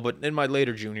flow, but in my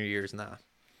later junior years, nah.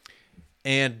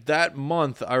 And that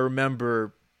month, I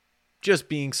remember just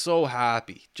being so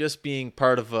happy, just being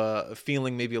part of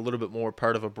feeling maybe a little bit more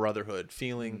part of a brotherhood,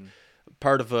 feeling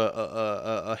part of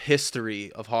a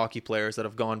history of hockey players that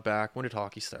have gone back. When did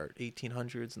hockey start?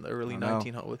 1800s and the early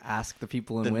 1900s. Ask the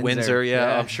people in Windsor.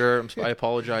 Yeah, I'm sure. I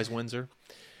apologize, Windsor.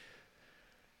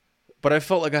 But I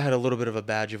felt like I had a little bit of a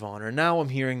badge of honor. Now I'm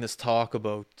hearing this talk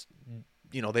about,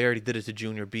 they already did it to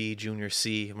Junior B, Junior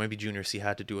C. Maybe Junior C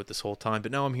had to do it this whole time.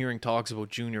 But now I'm hearing talks about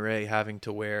Junior A having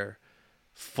to wear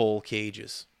full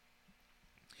cages.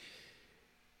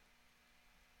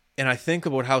 And I think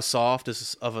about how soft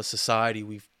of a society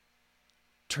we've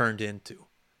turned into.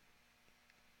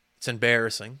 It's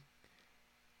embarrassing.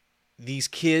 These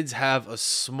kids have a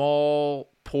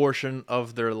small portion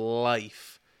of their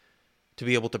life to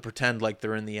be able to pretend like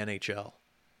they're in the NHL.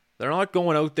 They're not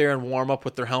going out there and warm up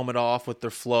with their helmet off, with their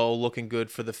flow, looking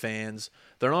good for the fans.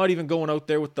 They're not even going out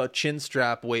there with the chin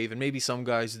strap wave, and maybe some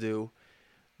guys do.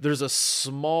 There's a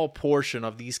small portion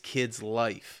of these kids'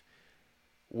 life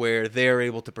where they're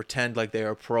able to pretend like they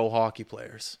are pro hockey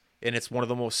players. And it's one of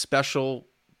the most special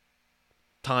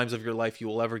times of your life you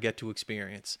will ever get to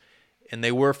experience. And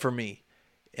they were for me.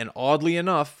 And oddly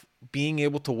enough, being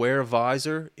able to wear a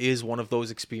visor is one of those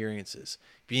experiences.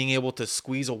 Being able to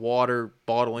squeeze a water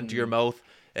bottle into your mouth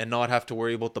and not have to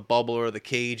worry about the bubble or the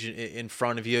cage in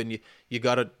front of you. And you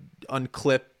got to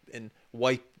unclip and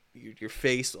wipe your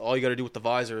face. All you got to do with the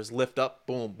visor is lift up,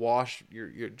 boom, wash,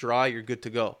 you're dry, you're good to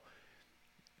go.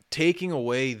 Taking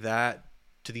away that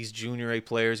to these Junior A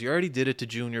players, you already did it to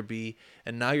Junior B,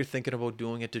 and now you're thinking about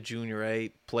doing it to Junior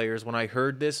A players. When I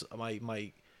heard this,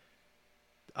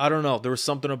 I don't know, there was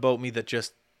something about me that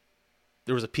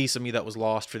there was a piece of me that was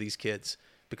lost for these kids,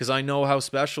 because I know how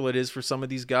special it is for some of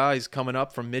these guys coming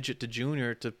up from midget to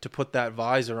junior to put that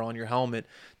visor on your helmet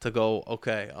to go,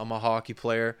 okay, I'm a hockey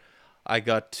player. I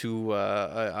got to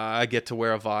I get to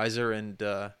wear a visor and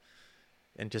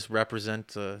just represent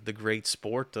the great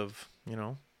sport of, you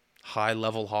know, high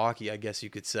level hockey, I guess you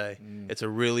could say. It's a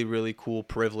really, really cool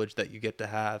privilege that you get to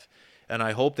have, and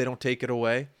I hope they don't take it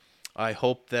away. I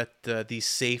hope that these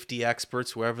safety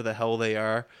experts, whoever the hell they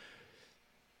are,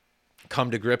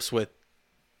 come to grips with,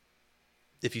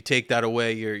 if you take that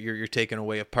away, you're taking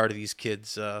away a part of these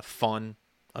kids' fun,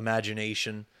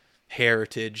 imagination,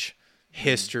 heritage,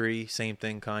 history. Same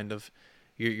thing, kind of.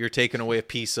 You're taking away a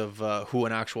piece of who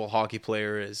an actual hockey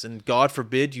player is. And God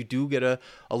forbid you do get a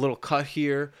little cut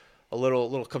here, a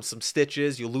little some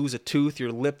stitches. You lose a tooth,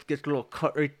 your lip gets a little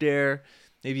cut right there.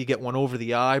 Maybe you get one over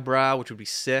the eyebrow, which would be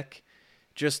sick.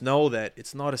 Just know that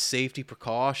it's not a safety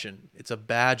precaution. It's a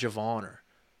badge of honor.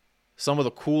 Some of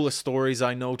the coolest stories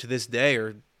I know to this day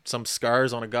are some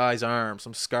scars on a guy's arm,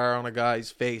 some scar on a guy's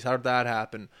face. How did that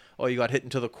happen? Oh, you got hit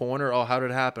into the corner. Oh, how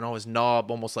did it happen? Oh, his knob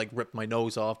almost like ripped my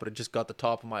nose off, but it just got the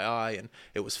top of my eye and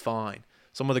it was fine.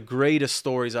 Some of the greatest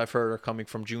stories I've heard are coming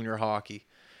from junior hockey,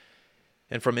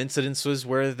 and from incidences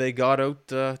where they got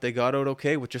out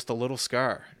okay with just a little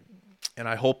scar. And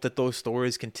I hope that those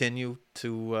stories continue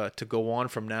to go on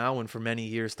from now and for many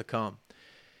years to come.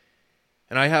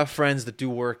 And I have friends that do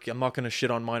work. I'm not going to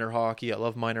shit on minor hockey. I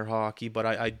love minor hockey, but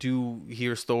I do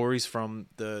hear stories from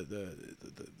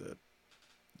the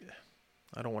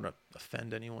I don't want to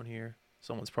offend anyone here.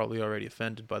 Someone's probably already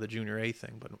offended by the junior A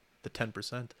thing, but the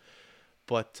 10%.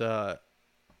 But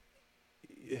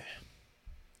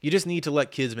you just need to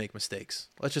let kids make mistakes.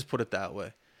 Let's just put it that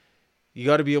way. You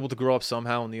got to be able to grow up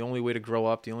somehow, and the only way to grow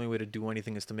up, the only way to do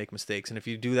anything is to make mistakes. And if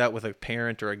you do that with a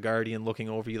parent or a guardian looking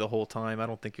over you the whole time, I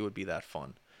don't think it would be that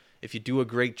fun. If you do a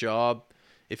great job,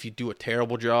 if you do a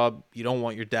terrible job, you don't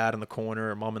want your dad in the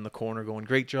corner or mom in the corner going,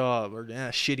 great job, or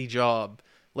shitty job.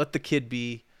 Let the kid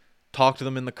be. Talk to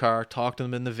them in the car, talk to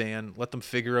them in the van, let them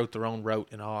figure out their own route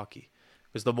in hockey.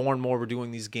 Because the more and more we're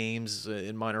doing these games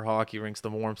in minor hockey rinks, the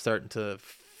more I'm starting to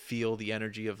feel the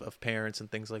energy of parents and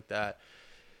things like that.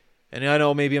 And I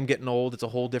know maybe I'm getting old. It's a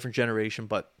whole different generation,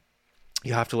 but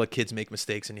you have to let kids make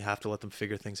mistakes and you have to let them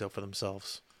figure things out for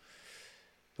themselves.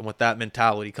 And with that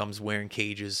mentality comes wearing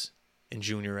cages in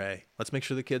junior A. Let's make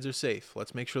sure the kids are safe.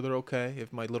 Let's make sure they're okay.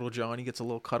 If my little Johnny gets a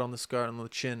little cut on the scar on the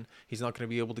chin, he's not going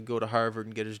to be able to go to Harvard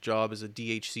and get his job as a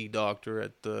DHC doctor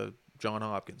at the Johns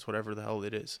Hopkins, whatever the hell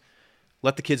it is.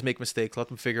 Let the kids make mistakes. Let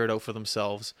them figure it out for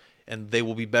themselves, and they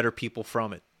will be better people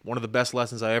from it. One of the best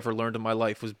lessons I ever learned in my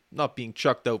life was not being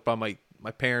chucked out by my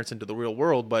parents into the real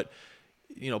world, but,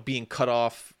 you know, being cut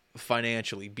off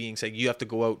financially, being said, you have to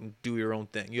go out and do your own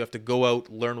thing. You have to go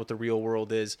out, learn what the real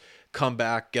world is, come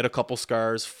back, get a couple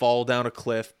scars, fall down a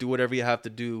cliff, do whatever you have to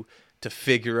do to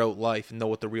figure out life and know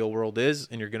what the real world is,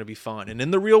 and you're going to be fine. And in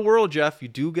the real world, Jeff, you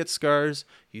do get scars,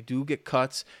 you do get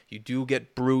cuts, you do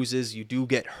get bruises, you do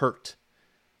get hurt.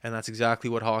 And that's exactly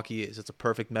what hockey is. It's a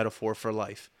perfect metaphor for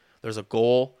life. There's a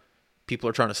goal. People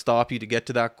are trying to stop you to get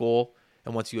to that goal.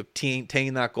 And once you obtain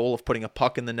that goal of putting a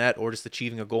puck in the net or just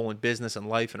achieving a goal in business and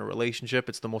life and a relationship,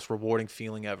 it's the most rewarding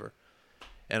feeling ever.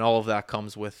 And all of that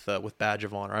comes with badge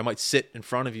of honor. I might sit in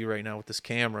front of you right now with this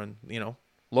camera and, you know,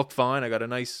 look fine. I got a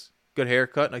nice, good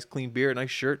haircut, nice clean beard, nice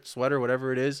shirt, sweater,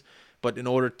 whatever it is. But in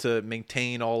order to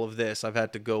maintain all of this, I've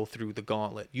had to go through the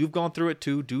gauntlet. You've gone through it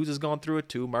too. Dudes has gone through it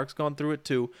too. Mark's gone through it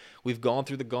too. We've gone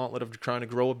through the gauntlet of trying to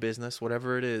grow a business,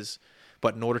 whatever it is.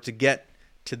 But in order to get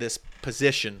to this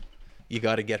position, you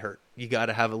got to get hurt. You got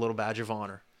to have a little badge of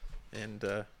honor. And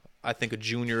I think a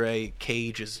junior A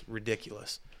cage is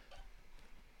ridiculous.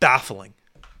 Baffling.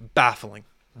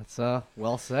 That's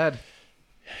well said.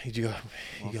 You got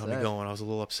me going. I was a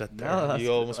little upset there. No,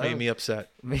 you almost made me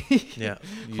upset. Me? Yeah.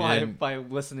 By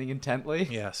listening intently?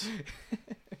 Yes.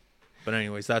 But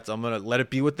anyways, I'm going to let it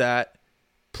be with that.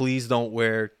 Please don't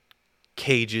wear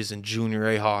cages in junior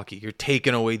A hockey. You're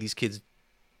taking away these kids'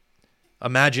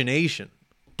 imagination.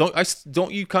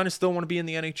 Don't you kind of still want to be in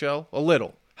the NHL? A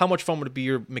little. How much fun would it be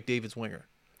your McDavid's winger?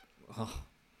 Oh,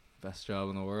 best job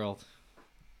in the world.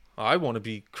 I want to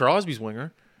be Crosby's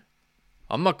winger.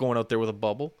 I'm not going out there with a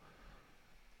bubble.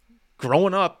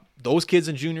 Growing up, those kids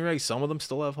in junior A, some of them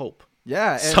still have hope.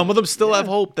 Yeah. Some of them still have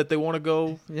hope that they want to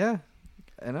go. Yeah,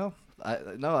 I know.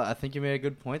 I think you made a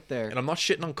good point there. And I'm not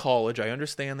shitting on college. I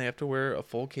understand they have to wear a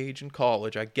full cage in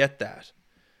college. I get that.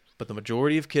 But the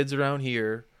majority of kids around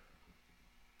here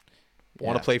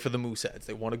want to play for the Mooseheads.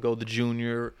 They want to go the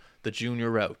junior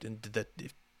route. And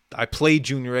I played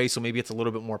junior A, so maybe it's a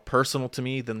little bit more personal to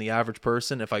me than the average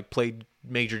person. If I played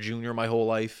major junior my whole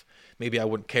life, maybe I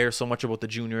wouldn't care so much about the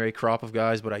junior A crop of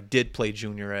guys, but I did play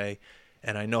junior A,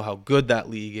 and I know how good that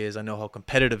league is. I know how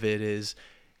competitive it is,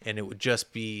 and it would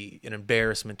just be an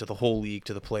embarrassment to the whole league,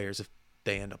 to the players, if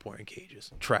they end up wearing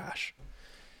cages. Trash.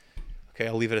 Okay,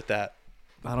 I'll leave it at that.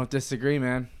 I don't disagree,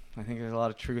 man. I think there's a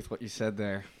lot of truth what you said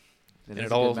there. It is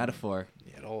it a all- good metaphor.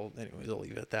 Yeah, anyways, I'll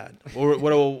leave it at that.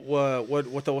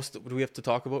 What else do we have to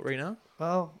talk about right now?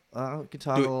 Well, we could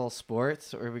talk Do a it- little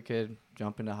sports, or we could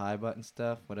jump into high button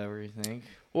stuff, whatever you think.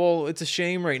 Well, it's a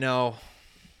shame right now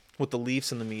with the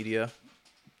Leafs and the media.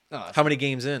 Oh, How many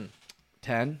games in?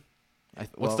 10?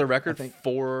 What's their record? I think,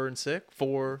 4-6?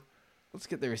 4. let's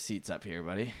get the receipts up here,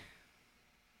 buddy.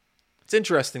 It's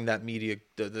interesting that media,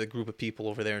 the group of people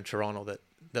over there in Toronto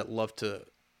that love to.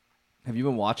 Have you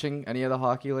been watching any of the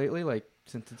hockey lately? Like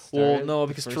since it Well, started? no, the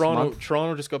because first Toronto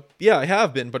month? just got. Yeah, I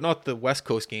have been, but not the West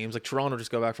Coast games. Like Toronto just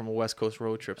got back from a West Coast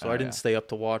road trip, so Oh, I didn't yeah. stay up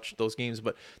to watch those games.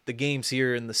 But the games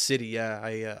here in the city,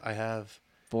 yeah, I have.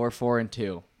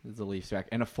 4-4-2 is the Leafs record,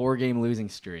 and a 4-game losing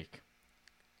streak.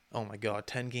 Oh my God,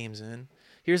 10 games in.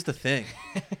 Here's the thing.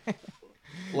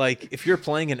 Like, if you're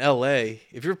playing in LA,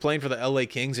 if you're playing for the LA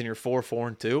Kings and you're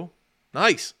 4-4-2,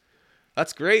 nice.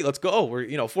 That's great. Let's go. We're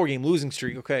 4-game losing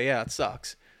streak. Okay, yeah, it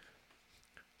sucks.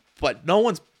 But no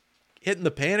one's hitting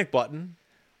the panic button.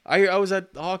 I was at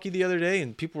hockey the other day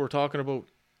and people were talking about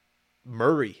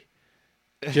Murray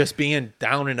just being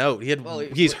down and out.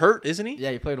 He's hurt, isn't he?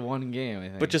 Yeah, he played one game, I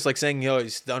think. But just like saying,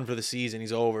 he's done for the season.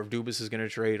 He's over. Dubas is going to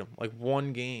trade him. Like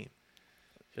one game.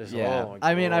 Just, yeah, oh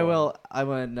my I mean, God. I'm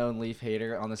a known Leaf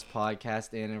hater on this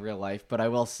podcast and in real life, but I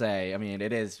will say, I mean,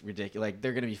 it is ridiculous. Like,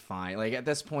 they're going to be fine. Like, at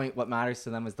this point, what matters to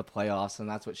them is the playoffs, and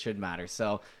that's what should matter.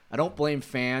 So, I don't blame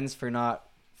fans for not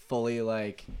fully,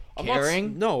 like, I'm not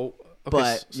caring, no. Okay,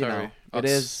 but, you sorry. know, it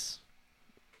is...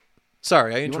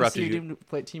 Sorry, I You want to interrupted see you.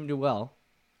 your team do well.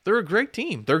 They're a great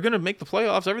team. They're going to make the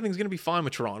playoffs. Everything's going to be fine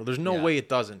with Toronto. There's no Yeah. way it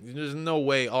doesn't. There's no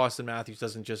way Austin Matthews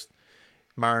doesn't just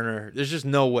Marner. There's just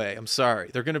no way. I'm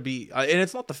sorry. They're going to be, and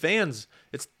it's not the fans.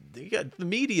 It's the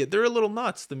media. They're a little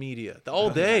nuts. The media all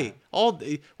day, all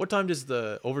day. What time does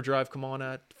the Overdrive come on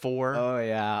at? 4. Oh,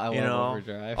 yeah, I you love know,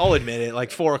 Overdrive. I'll admit it. Like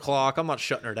 4 o'clock. I'm not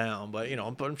shutting her down, but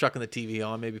I'm chucking the TV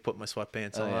on. Maybe put my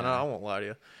sweatpants Oh, on. yeah. I won't lie to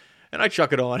you. And I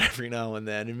chuck it on every now and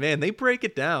then. And man, they break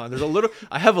it down.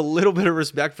 I have a little bit of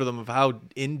respect for them of how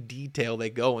in detail they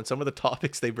go and some of the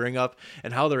topics they bring up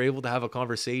and how they're able to have a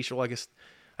conversation. Well,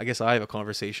 I guess I have a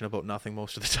conversation about nothing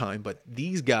most of the time, but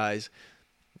these guys,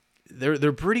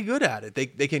 they're pretty good at it.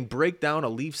 They can break down a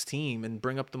Leafs team and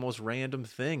bring up the most random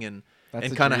thing and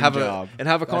That's a kind of dream have job. a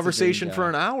That's a dream conversation for job.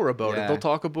 an hour about it. Yeah. They'll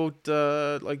talk about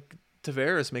like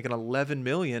Tavares making $11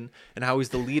 million and how he's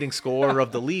the leading scorer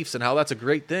of the Leafs and how that's a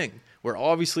great thing. Where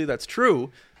obviously that's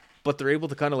true, but they're able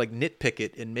to kind of like nitpick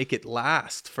it and make it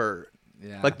last for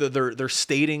Yeah. like they're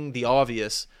stating the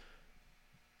obvious,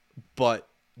 but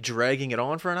dragging it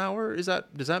on for an hour. Does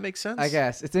that make sense? I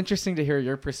guess it's interesting to hear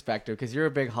your perspective because you're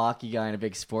a big hockey guy and a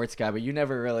big sports guy, but you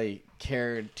never really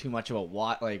cared too much about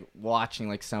watching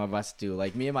like some of us do.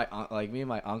 Like me and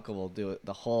my uncle will do it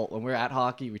the whole when we're at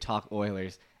hockey. We talk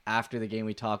Oilers after the game.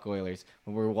 We talk Oilers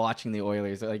when we're watching the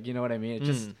Oilers. Like you know what I mean? It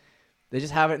just they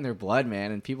just have it in their blood,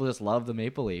 man, and people just love the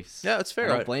Maple Leafs. Yeah, that's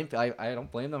fair. I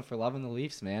don't blame them for loving the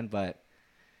Leafs, man. But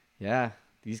yeah,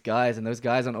 these guys and those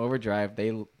guys on Overdrive,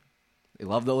 they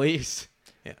love the Leafs.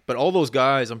 Yeah, but all those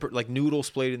guys, like Noodles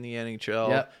played in the NHL.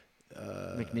 Yep.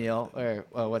 McNeil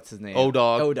or what's his name?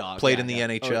 Odog played yeah, in the yeah.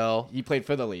 NHL. He played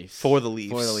for the Leafs. For the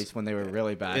Leafs when they were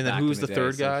really bad. And then back who's in the day.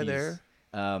 third So guy he's, there?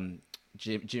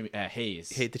 Jim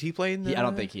Hayes. Hey, did he play in the? I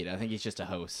don't think he did. I think he's just a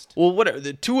host. Well, whatever.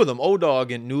 The two of them,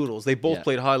 Odog and Noodles, they both Yeah.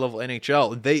 played high level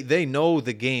NHL. They know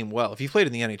the game well. If you played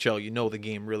in the NHL, you know the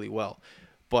game really well.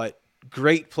 But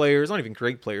great players, not even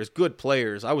great players, good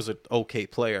players. I was an okay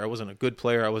player. I wasn't a good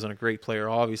player. I wasn't a great player,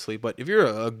 obviously. But if you're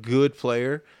a good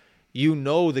player, you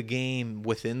know the game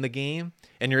within the game,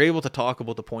 and you're able to talk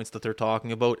about the points that they're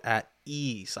talking about at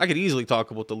ease. I could easily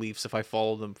talk about the Leafs if I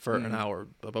followed them for an hour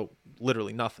about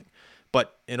literally nothing.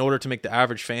 But in order to make the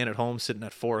average fan at home sitting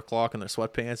at 4 o'clock in their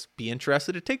sweatpants be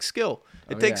interested, it takes skill.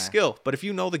 It takes skill. But if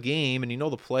you know the game and you know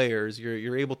the players,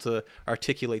 you're able to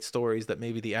articulate stories that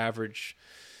maybe the average,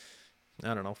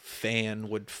 I don't know, fan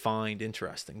would find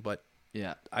interesting. But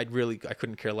Yeah. I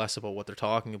couldn't care less about what they're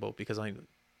talking about because I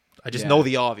just Yeah. know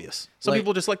the obvious. Some Like,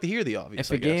 people just like to hear the obvious.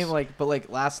 If a game but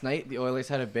last night the Oilers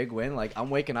had a big win. Like I'm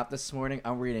waking up this morning,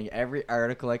 I'm reading every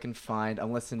article I can find.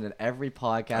 I'm listening to every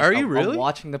podcast. Are you I'm really?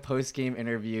 watching the post game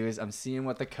interviews. I'm seeing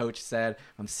what the coach said.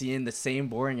 I'm seeing the same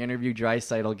boring interview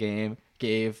Draisaitl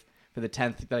gave for the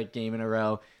 10th game in a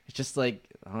row. It's just like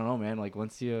I don't know, man. Like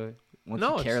once you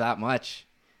care that much,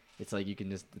 it's like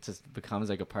it just becomes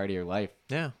like a part of your life.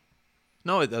 Yeah.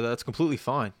 No, that's completely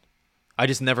fine. I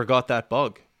just never got that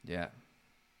bug. Yeah.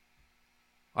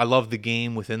 I love the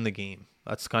game within the game.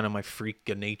 That's kind of my freak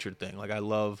of nature thing. Like I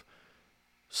love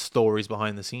stories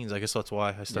behind the scenes. I guess that's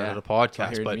why I started a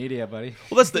podcast. You're but in media, buddy.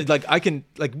 well, that's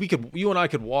you and I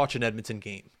could watch an Edmonton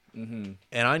game, Mm-hmm.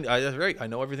 and I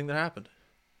know everything that happened.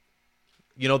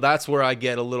 You know, that's where I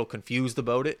get a little confused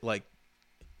about it. Like,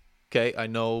 okay, I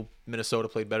know Minnesota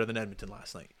played better than Edmonton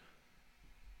last night.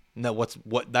 Now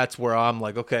that's where I'm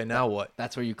like, okay, now what?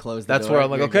 That's where you close the That's door. where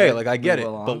I'm like, You're okay, good. like I get it.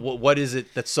 Move But along. what is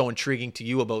it that's so intriguing to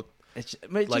you about? It's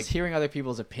just, like- just hearing other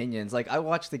people's opinions. Like I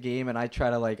watch the game and I try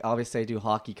to like obviously I do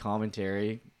hockey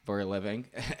commentary for a living,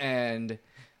 and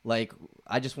like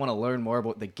I just want to learn more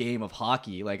about the game of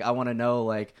hockey. Like I want to know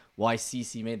like why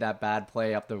CC made that bad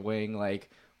play up the wing, like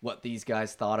what these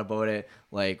guys thought about it,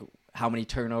 like how many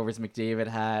turnovers McDavid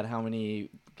had, how many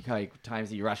like times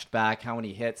he rushed back, how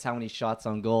many hits, how many shots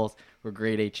on goals were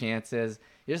grade A chances.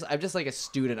 I'm just like a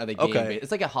student of the game. Okay.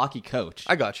 It's like a hockey coach.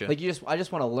 I got you. Like I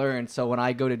just want to learn. So when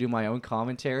I go to do my own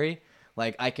commentary,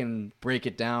 like I can break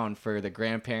it down for the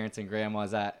grandparents and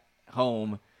grandmas at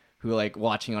home who like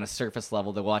watching on a surface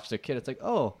level to watch their kid. It's like,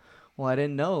 oh, well, I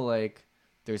didn't know like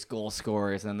there's goal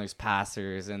scorers and there's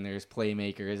passers and there's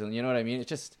playmakers and you know what I mean. It's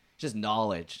just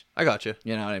knowledge. I got you.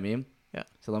 You know what I mean? Yeah.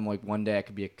 So I'm like, one day I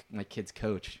could be my kid's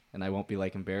coach, and I won't be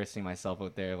like embarrassing myself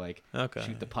out there, like Okay.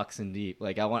 shoot the pucks in deep.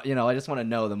 Like I just want to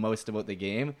know the most about the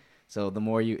game. So the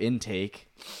more you intake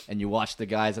and you watch the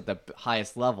guys at the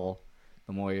highest level,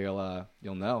 the more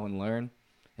you'll know and learn.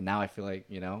 And now I feel like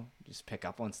just pick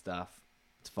up on stuff.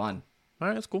 It's fun. All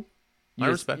right, that's cool. You I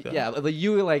just- respect that. Yeah, like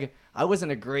you were like I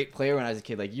wasn't a great player when I was a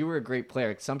kid. Like you were a great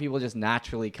player. Some people just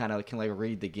naturally kind of can like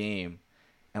read the game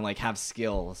and like have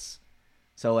skills.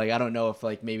 So like I don't know if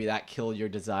like maybe that killed your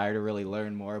desire to really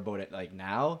learn more about it like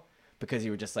now because you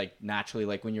were just like naturally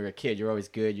like when you were a kid you're always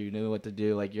good, you knew what to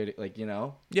do, like you're like Yeah,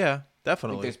 I think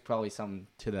definitely. there's probably something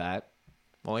to that.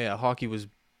 Well, yeah, hockey was.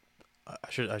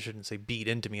 I shouldn't say beat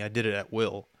into me. I did it at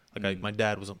will. Like my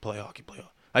dad wasn't play hockey.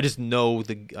 I just know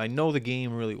I know the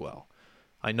game really well.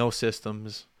 I know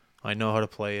systems. I know how to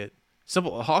play it.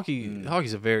 Simple hockey.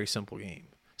 Hockey's a very simple game,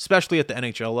 especially at the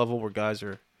NHL level where guys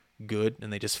are good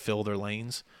and they just fill their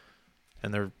lanes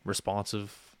and they're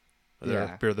responsive.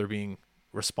 They're being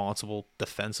responsible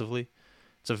defensively.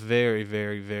 It's a very,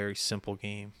 very, very simple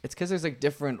game. It's because there's like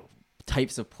different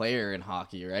types of player in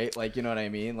hockey, right? Like you know what I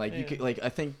mean? Like you could like I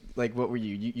think like what were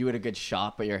you had a good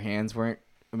shot but your hands weren't.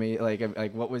 I mean like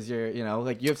what was your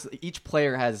like you have each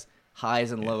player has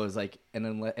highs and lows like and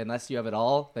unless you have it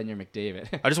all then you're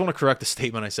McDavid. I just want to correct the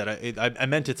statement I said. I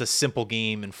meant it's a simple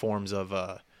game in forms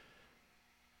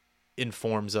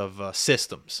of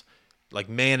systems, like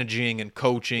managing and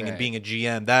coaching and Right. being a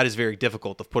GM. That is very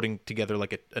difficult of putting together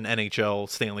like an NHL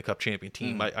Stanley Cup champion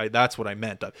team. That's what I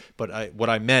meant. But what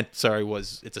I meant,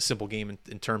 was it's a simple game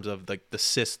in terms of like the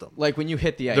system. Like when you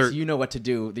hit the ice, They're- you know what to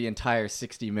do the entire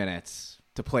 60 minutes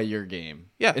to play your game.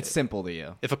 Yeah. It's simple to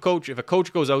you. If a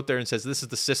coach goes out there and says this is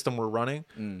the system we're running,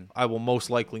 I will most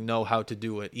likely know how to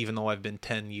do it, even though I've been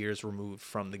 10 years removed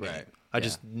from the game. Right. I Yeah.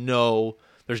 just know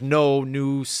there's no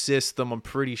new system, I'm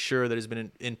pretty sure, that has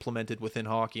been implemented within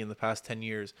hockey in the past 10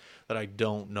 years that I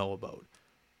don't know about.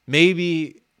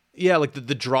 Maybe, yeah, like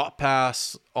the drop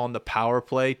pass on the power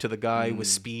play to the guy with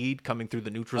speed coming through the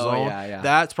neutral Oh, zone. yeah.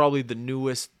 That's probably the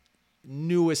newest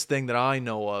thing that I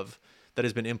know of that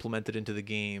has been implemented into the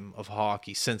game of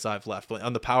hockey since I've left.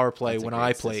 On the power play, That's a when great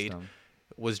I played, system.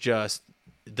 was just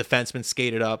defensemen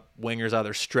skated up, wingers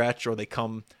either stretch or they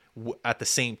come at the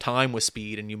same time with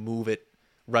speed, and you move it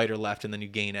right or left, and then you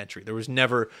gain entry. There was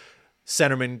never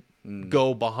centerman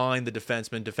go behind the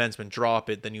defenseman drop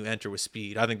it, then you enter with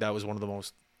speed. I think that was one of the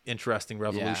most interesting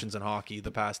revolutions in hockey the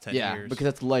past 10 Yeah, years. because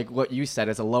it's like what you said.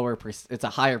 It's a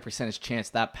higher percentage chance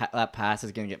that that pass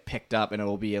is going to get picked up, and it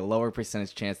will be a lower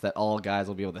percentage chance that all guys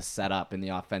will be able to set up in the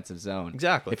offensive zone.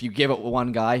 Exactly. If you give it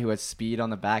one guy who has speed on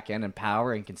the back end and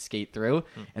power and can skate through,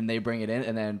 and they bring it in,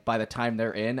 and then by the time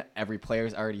they're in, every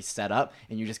player's already set up,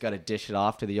 and you just got to dish it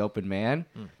off to the open man,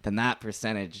 then that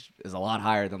percentage is a lot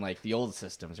higher than like the old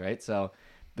systems, right? So.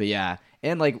 But yeah,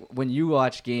 and like when you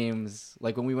watch games,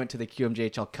 like when we went to the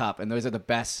QMJHL Cup, and those are the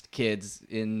best kids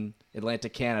in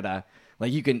Atlantic Canada,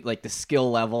 like you can like the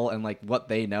skill level and like what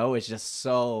they know is just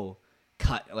so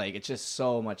cut, like it's just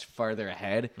so much farther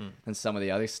ahead than some of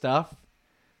the other stuff.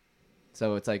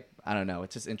 So it's like I don't know,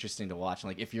 it's just interesting to watch.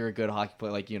 Like if you're a good hockey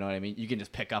player, like you know what I mean, you can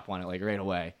just pick up on it like right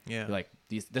away. Yeah. You're like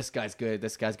this guy's good,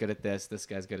 this guy's good at this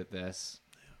guy's good at this.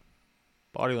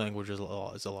 Body language is a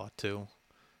lot too.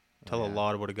 Tell a Yeah.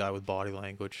 lot about a guy with body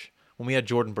language. When we had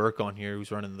Jordan Burke on here,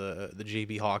 who's running the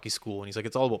JB Hockey School, and he's like,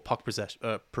 it's all about puck possession,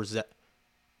 what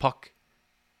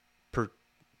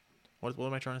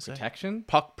am I trying to say? Protection.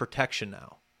 Puck protection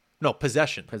now. No,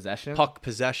 possession. Possession? Puck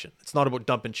possession. It's not about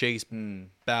dump and chase,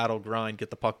 battle, grind, get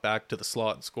the puck back to the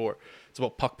slot and score. It's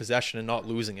about puck possession and not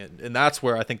losing it. And that's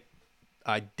where I think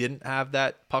I didn't have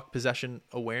that puck possession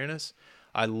awareness.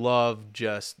 I love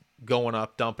just going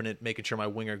up, dumping it, making sure my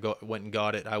winger went and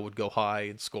got it. I would go high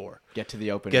and score. Get to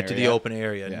the open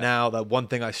area. Yeah. Now, that one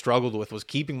thing I struggled with was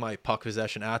keeping my puck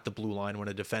possession at the blue line when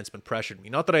a defenseman pressured me.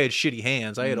 Not that I had shitty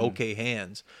hands. I had okay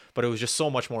hands. But it was just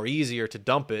so much more easier to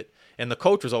dump it. And the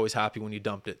coach was always happy when you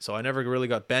dumped it. So I never really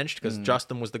got benched because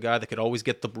Justin was the guy that could always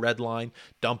get the red line,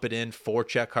 dump it in,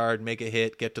 forecheck hard, make a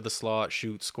hit, get to the slot,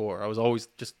 shoot, score. I was always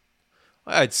just...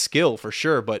 I had skill for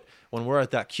sure, but when we're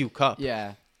at that Q Cup...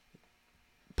 Yeah.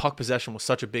 Puck possession was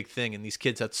such a big thing, and these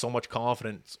kids had so much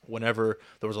confidence whenever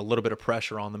there was a little bit of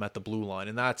pressure on them at the blue line.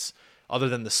 And that's, other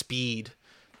than the speed,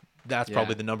 that's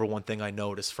probably the number one thing I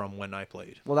noticed from when I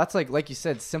played. Well, that's like you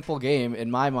said, simple game.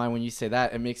 In my mind, when you say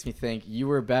that, it makes me think you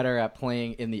were better at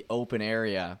playing in the open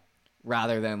area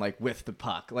rather than like with the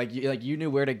puck. Like you knew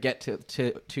where to get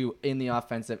to in the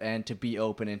offensive end to be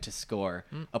open and to score,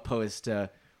 opposed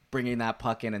to bringing that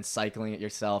puck in and cycling it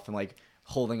yourself and like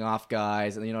holding off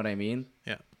guys. And you know what I mean?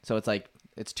 Yeah. So it's like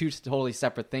it's two totally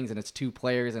separate things, and it's two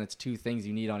players, and it's two things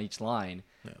you need on each line.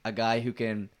 Yeah. A guy who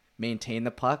can maintain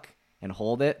the puck and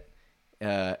hold it,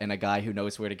 and a guy who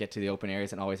knows where to get to the open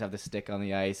areas and always have the stick on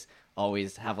the ice,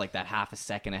 always have like that half a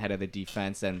second ahead of the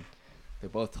defense. And they're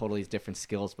both totally different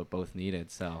skills, but both needed.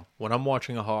 So when I'm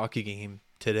watching a hockey game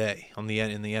today in the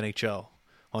NHL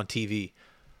on TV,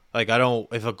 like I don't,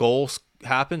 if a goal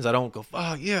happens, I don't go,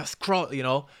 oh yes, crawl, you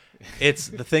know. It's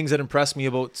the things that impress me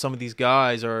about some of these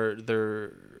guys are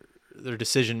their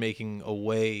decision making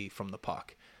away from the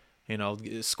puck. You know,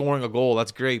 scoring a goal,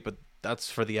 that's great, but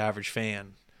that's for the average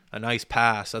fan. A nice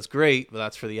pass, that's great, but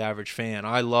that's for the average fan.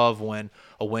 I love when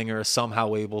a winger is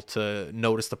somehow able to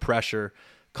notice the pressure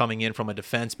coming in from a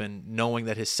defenseman, knowing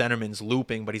that his centerman's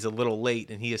looping, but he's a little late,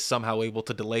 and he is somehow able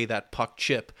to delay that puck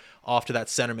chip off to that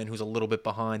centerman who's a little bit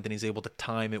behind, and he's able to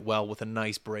time it well with a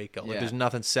nice breakout. Like, there's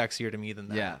nothing sexier to me than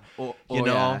that. Yeah. You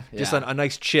know, just a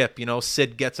nice chip. You know,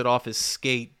 Sid gets it off his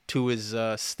skate to his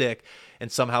stick and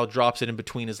somehow drops it in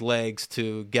between his legs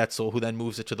to Getzel, who then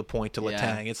moves it to the point to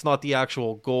Letang. It's not the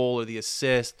actual goal or the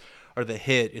assist or the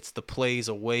hit. It's the plays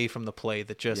away from the play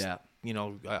that just... you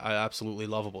know, I absolutely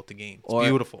love about the game. It's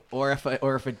beautiful. Or if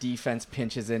a defense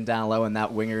pinches in down low and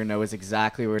that winger knows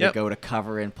exactly where to go to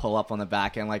cover and pull up on the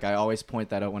back end. Like I always point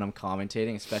that out when I'm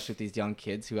commentating, especially with these young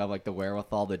kids who have like the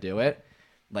wherewithal to do it.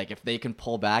 Like if they can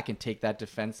pull back and take that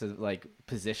defensive like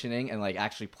positioning and like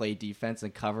actually play defense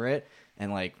and cover it,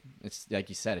 and like it's like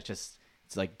you said, it's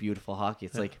like beautiful hockey.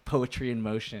 It's like poetry in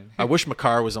motion. I wish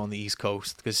Makar was on the East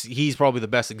Coast because he's probably the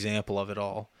best example of it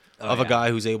all. A guy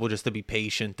who's able just to be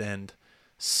patient and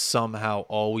somehow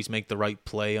always make the right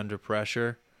play under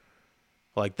pressure.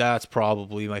 Like that's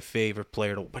probably my favorite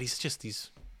player to, but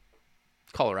he's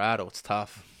Colorado. It's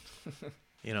tough,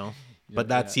 you know,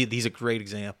 but he's a great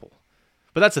example.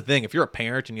 But that's the thing. If you're a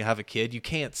parent and you have a kid, you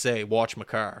can't say, watch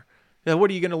Makar. Yeah,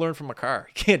 what are you going to learn from Makar?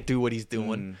 You can't do what he's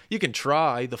doing. You can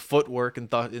try the footwork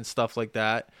and stuff like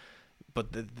that.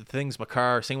 But the things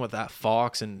Makar, same with that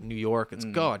Fox in New York, it's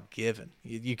God-given.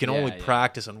 You can only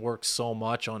practice and work so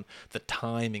much on the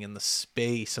timing and the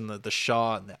space and the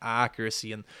shot and the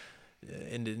accuracy and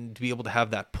to be able to have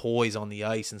that poise on the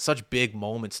ice in such big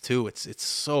moments too. It's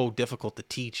so difficult to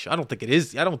teach. I don't think it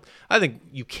is. I think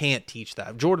you can't teach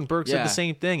that. Jordan Burke said the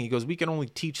same thing. He goes, we can only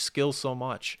teach skills so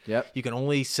much. Yep. You can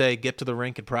only say get to the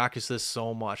rink and practice this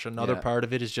so much. Another part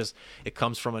of it is just it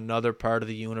comes from another part of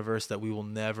the universe that we will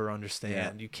never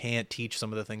understand. You can't teach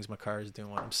some of the things Makar is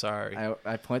doing. I'm sorry.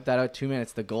 I point that out 2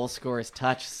 minutes. The goal scorer's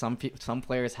touch. Some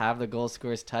players have the goal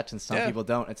scorer's touch and some people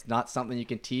don't. It's not something you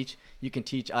can teach. You can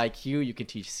teach IQ. You can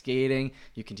teach skating,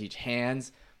 you can teach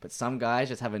hands, but some guys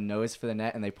just have a nose for the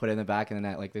net and they put it in the back of the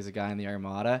net. Like there's a guy in the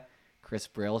Armada, Chris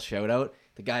Brill, shout out.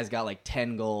 The guy's got like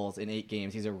 10 goals in 8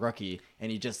 games. He's a rookie and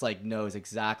he just like knows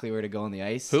exactly where to go on the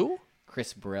ice. Who?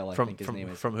 Chris Brill, I think his name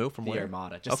is. From who? From the where?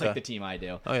 Armada, just like the team I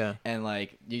do. Oh yeah. And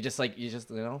like you just you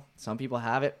know, some people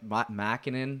have it.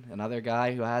 Makinen, another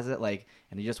guy who has it, like,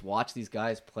 and you just watch these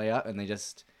guys play up and they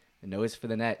just the nose for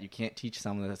the net. You can't teach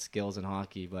some of the skills in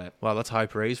hockey, but wow, that's high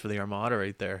praise for the Armada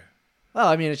right there. Well,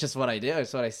 I mean, it's just what I do.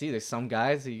 It's what I see. There's some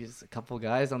guys, a couple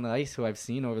guys on the ice who I've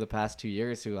seen over the past 2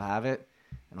 years who have it,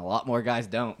 and a lot more guys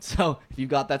don't. So if you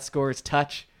got that scorer's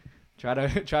touch, try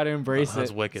to embrace it.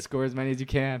 That's wicked. Score as many as you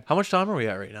can. How much time are we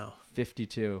at right now?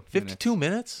 52. 52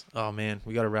 minutes? Oh man,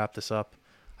 we got to wrap this up.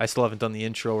 I still haven't done the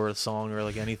intro or the song or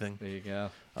like anything. There you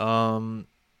go.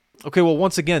 Okay, well,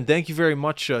 once again, thank you very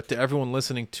much to everyone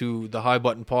listening to the High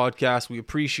Button Podcast. We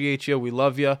appreciate you. We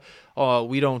love you.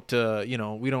 We don't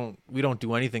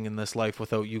do anything in this life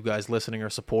without you guys listening or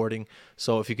supporting.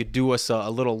 So if you could do us a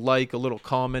little like, a little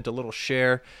comment, a little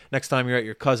share. Next time you're at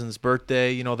your cousin's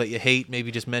birthday, that you hate,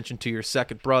 maybe just mention to your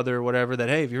second brother or whatever that,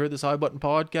 hey, have you heard this High Button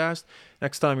Podcast?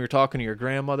 Next time you're talking to your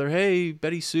grandmother, hey,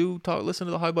 Betty Sue, listen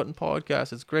to the High Button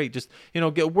Podcast. It's great. Just,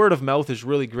 get word of mouth is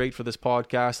really great for this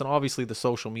podcast. And obviously the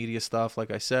social media stuff,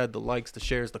 like I said, the likes, the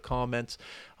shares, the comments.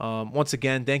 Once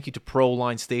again, thank you to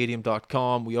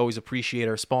ProLineStadium.com. We always appreciate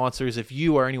our sponsors. If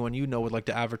you or anyone you know would like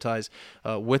to advertise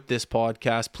with this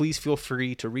podcast, please feel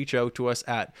free to reach out to us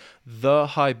at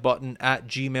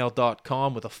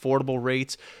thehighbutton@gmail.com with affordable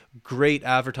rates. Great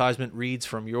advertisement reads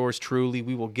from yours truly.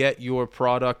 We will get your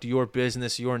product, your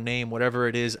business, your name, whatever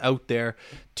it is out there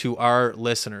to our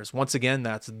listeners. Once again,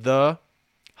 that's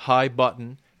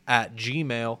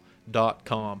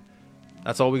thehighbutton@gmail.com.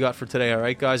 That's all we got for today. All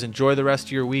right, guys, enjoy the rest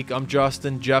of your week. I'm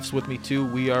Justin. Jeff's with me too.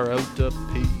 We are out to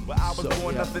peace. Well, I was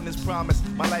born, nothing is promised.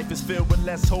 My life is filled with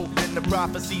less hope than the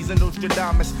prophecies of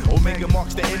Nostradamus. Omega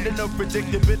marks the ending of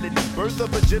predictability, birth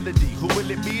of agility. Who will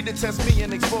it be to test me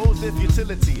and expose their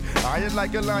futility? Iron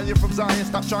like a lion from Zion.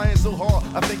 Stop trying so hard.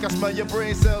 I think I smell your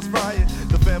brain cells frying.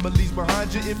 The family's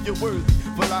behind you if you're worthy.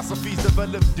 Philosophies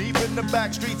developed deep in the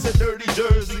back streets of dirty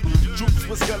Jersey. Troops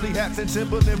with scully hats and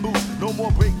Timberland boots. No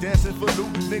more breakdancing for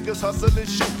loot. Niggas hustle and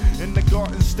shoot. In the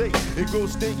Garden State, it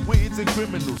grows stink weeds and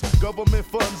criminals. Government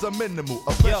funds are minimal.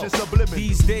 Oppression subliminal.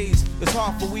 These days, it's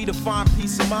hard for we to find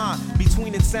peace of mind.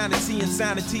 Between insanity and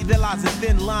sanity, there lies a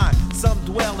thin line. Some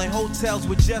dwell in hotels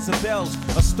with Jezebels,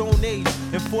 a stone age,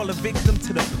 and fall a victim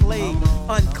to the plague.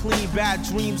 Unclean, bad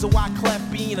dreams, a Wyclef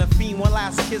being a fiend. One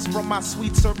last kiss from my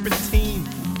sweet serpentine.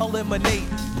 Eliminate,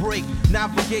 break,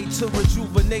 navigate to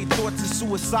rejuvenate. Thoughts of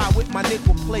suicide with my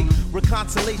nickel plate.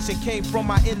 Reconciliation came from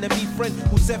my enemy friend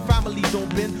who said family don't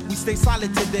bend. We stay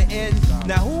solid to the end.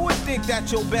 Now who would think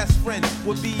that your best friend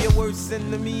would be your worst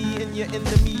enemy and your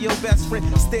enemy your best friend?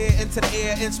 Stare into the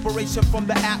air, inspiration from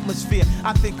the atmosphere.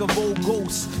 I think of old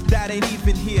ghosts that ain't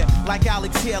even here. Like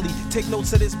Alex Haley, take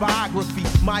notes of this biography.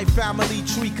 My family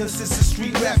tree consists of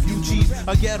street refugees.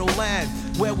 A ghetto land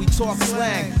where we talk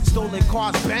slang. Stolen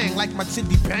cars bang like my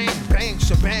chitty bang, bang,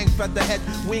 shebang, featherhead.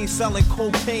 We ain't selling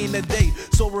cocaine today,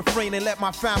 so refrain and let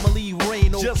my family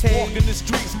reign, okay? Just walking the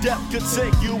streets, death could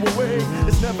take you away.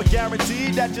 It's never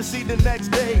guaranteed that you'll see the next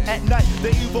day. At night, the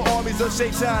evil armies of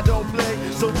Shaitan don't play.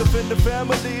 So defend the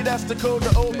family, that's the code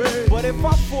to obey. But if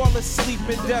I fall asleep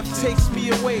and death takes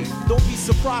me away, don't be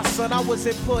surprised, son, I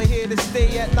wasn't put here to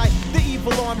stay at night. The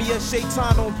evil army of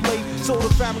Shaitan don't play, so the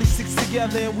family sticks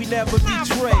together and we never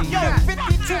betray. Yo,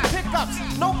 52 pickups,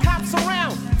 no cops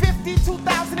around.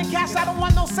 52,000 in cash, I don't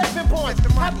want no saving bonds.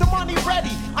 Have the money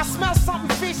ready, I smell something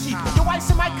fishy. Your wife's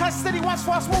in my custody, once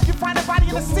for a smoke, you find a body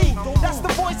in the sea. That's the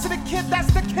voice of the kid, that's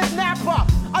the kidnapper.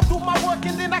 I do my work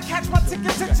and then I catch my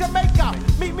ticket to Jamaica.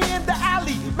 Meet me in the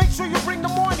alley, make sure you bring the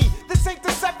money. This ain't the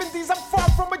 70s, I'm far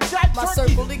from a jive My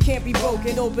turkey. circle, it can't be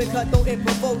broken. Open cut, no it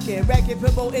provoking. Racket,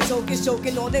 promoting, token,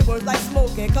 choking on their words like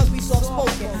smoking. Cause we soft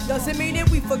spoken. Doesn't mean that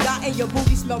we forgotten. Your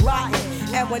booty smell rotten.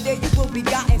 And one day you will be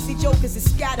gotten. See, jokers is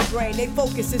scatterbrained. They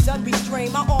focus is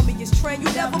unrestrained. My army is trained.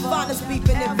 You never find us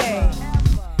beeping in vain.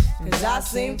 Cause I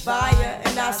seen fire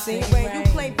and I seen rain. You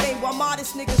claim fame while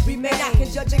modest niggas remain. I can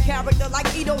judge a character like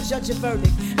Edo judge a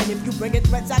verdict. And if you bring it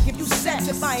threats, I give you sex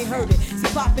if I ain't heard it. See,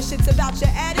 poppin' shit's about your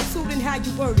attitude and how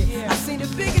you word it. I seen the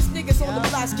biggest niggas on the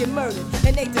blocks get murdered,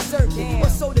 and they deserved it.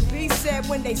 What's so to be said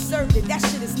when they served it? That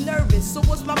shit is nervous. So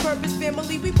what's my purpose,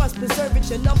 family? We must preserve it.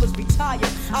 Your numbers retired.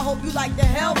 I hope you like the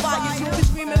hellfires. You been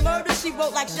screaming murder, she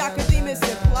wrote like Shaka Demons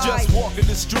and Pliers. Just walking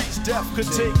the streets, death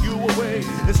could take you away.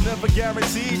 It's never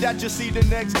guaranteed that you'll see the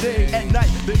next day. At night,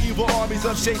 the evil armies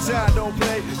of Shaitan don't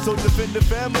play. So defend the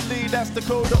family, that's the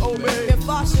code to obey. If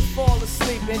I should fall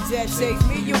asleep and death takes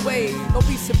me away, don't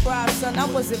be surprised, son, I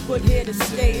wasn't put here to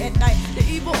stay. At night, the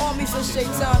evil armies of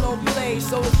Shaitan don't play.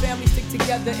 So the family stick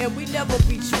together and we never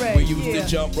betray. We used to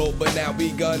jump rope, but now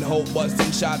we gun hope.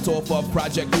 Busting shots off of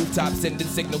project rooftops, sending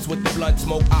signals with the blunt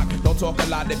smoke. Don't talk a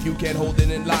lot if you can't hold it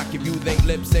in lock. If you think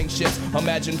lip sync shifts,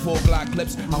 imagine 4 Glock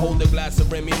clips. I hold a glass of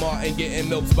Remy Martin, getting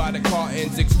milks by the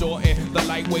cartons, extorting the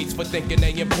lightweights for thinking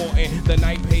they important. The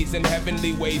night pays in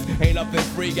heavenly ways, ain't nothing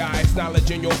free, guys.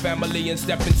 Acknowledging your family and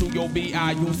step into your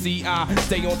BIUCI.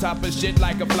 Stay on top of shit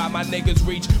like a fly. My niggas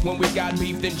reach when we got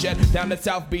beef, then jet down the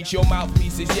South Beach. Your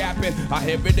mouthpiece is yapping. I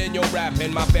hear it in your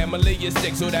rapping. My family is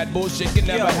sick, so that bullshit can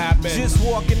never happen. Just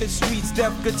walking the streets,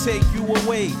 death could take you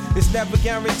away. It's never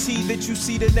guaranteed that you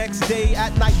see the next day.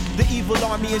 At night, the evil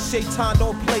army and Shaitan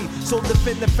don't play. So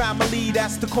defend the family,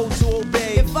 that's the code to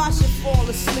obey. If I should fall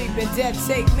asleep and death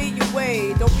take me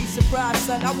away, don't be surprised,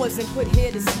 son, I wasn't put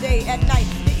here to stay. At night,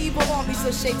 the evil armies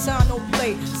of Shaitan don't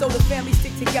play. So the family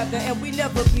stick together and we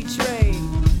never betray.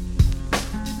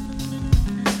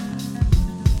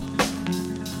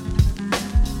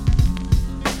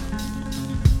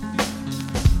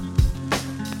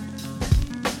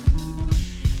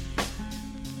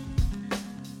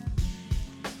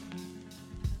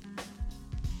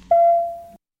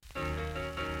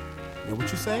 Yo, what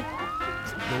you say? Yo,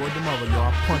 word the mother, yo.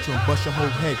 I'll punch you and bust your whole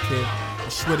head, kid. I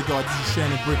swear to God, this is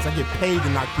Shannon Briggs. I get paid to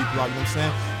knock people out, you know what I'm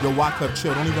saying? Yo, Wyclef,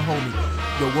 chill. Don't even hold me.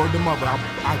 Yo, word the mother.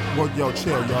 Yo,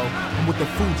 chill, yo. I'm with the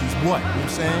Fugees. What? You know what I'm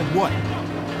saying? What?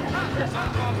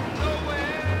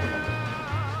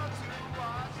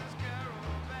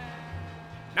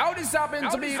 Now this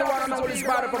happens to be the one and only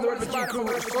spot from the refugee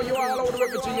crew. So you all over the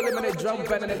refugee, eliminate drum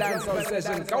band in the dancehall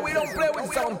session. Cause we don't play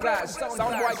with sound clash. Sound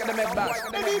boy can make back.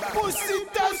 Any pussy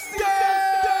tested.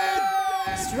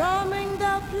 Strumming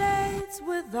the plates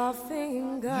with our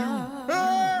fingers.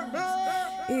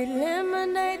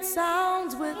 Eliminate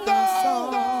sounds with our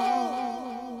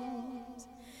songs.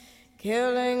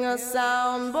 Killing a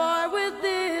sound boy with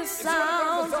this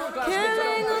sound.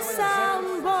 Killing a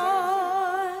sound boy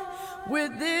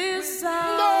with this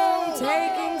sound.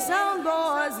 Taking sound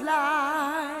boys'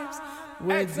 lives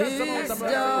with this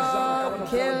dog.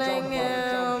 Killing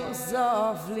him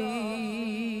softly.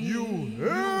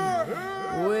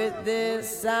 With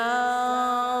this sound.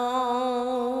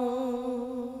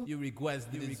 You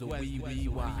request this a wee wee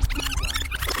why.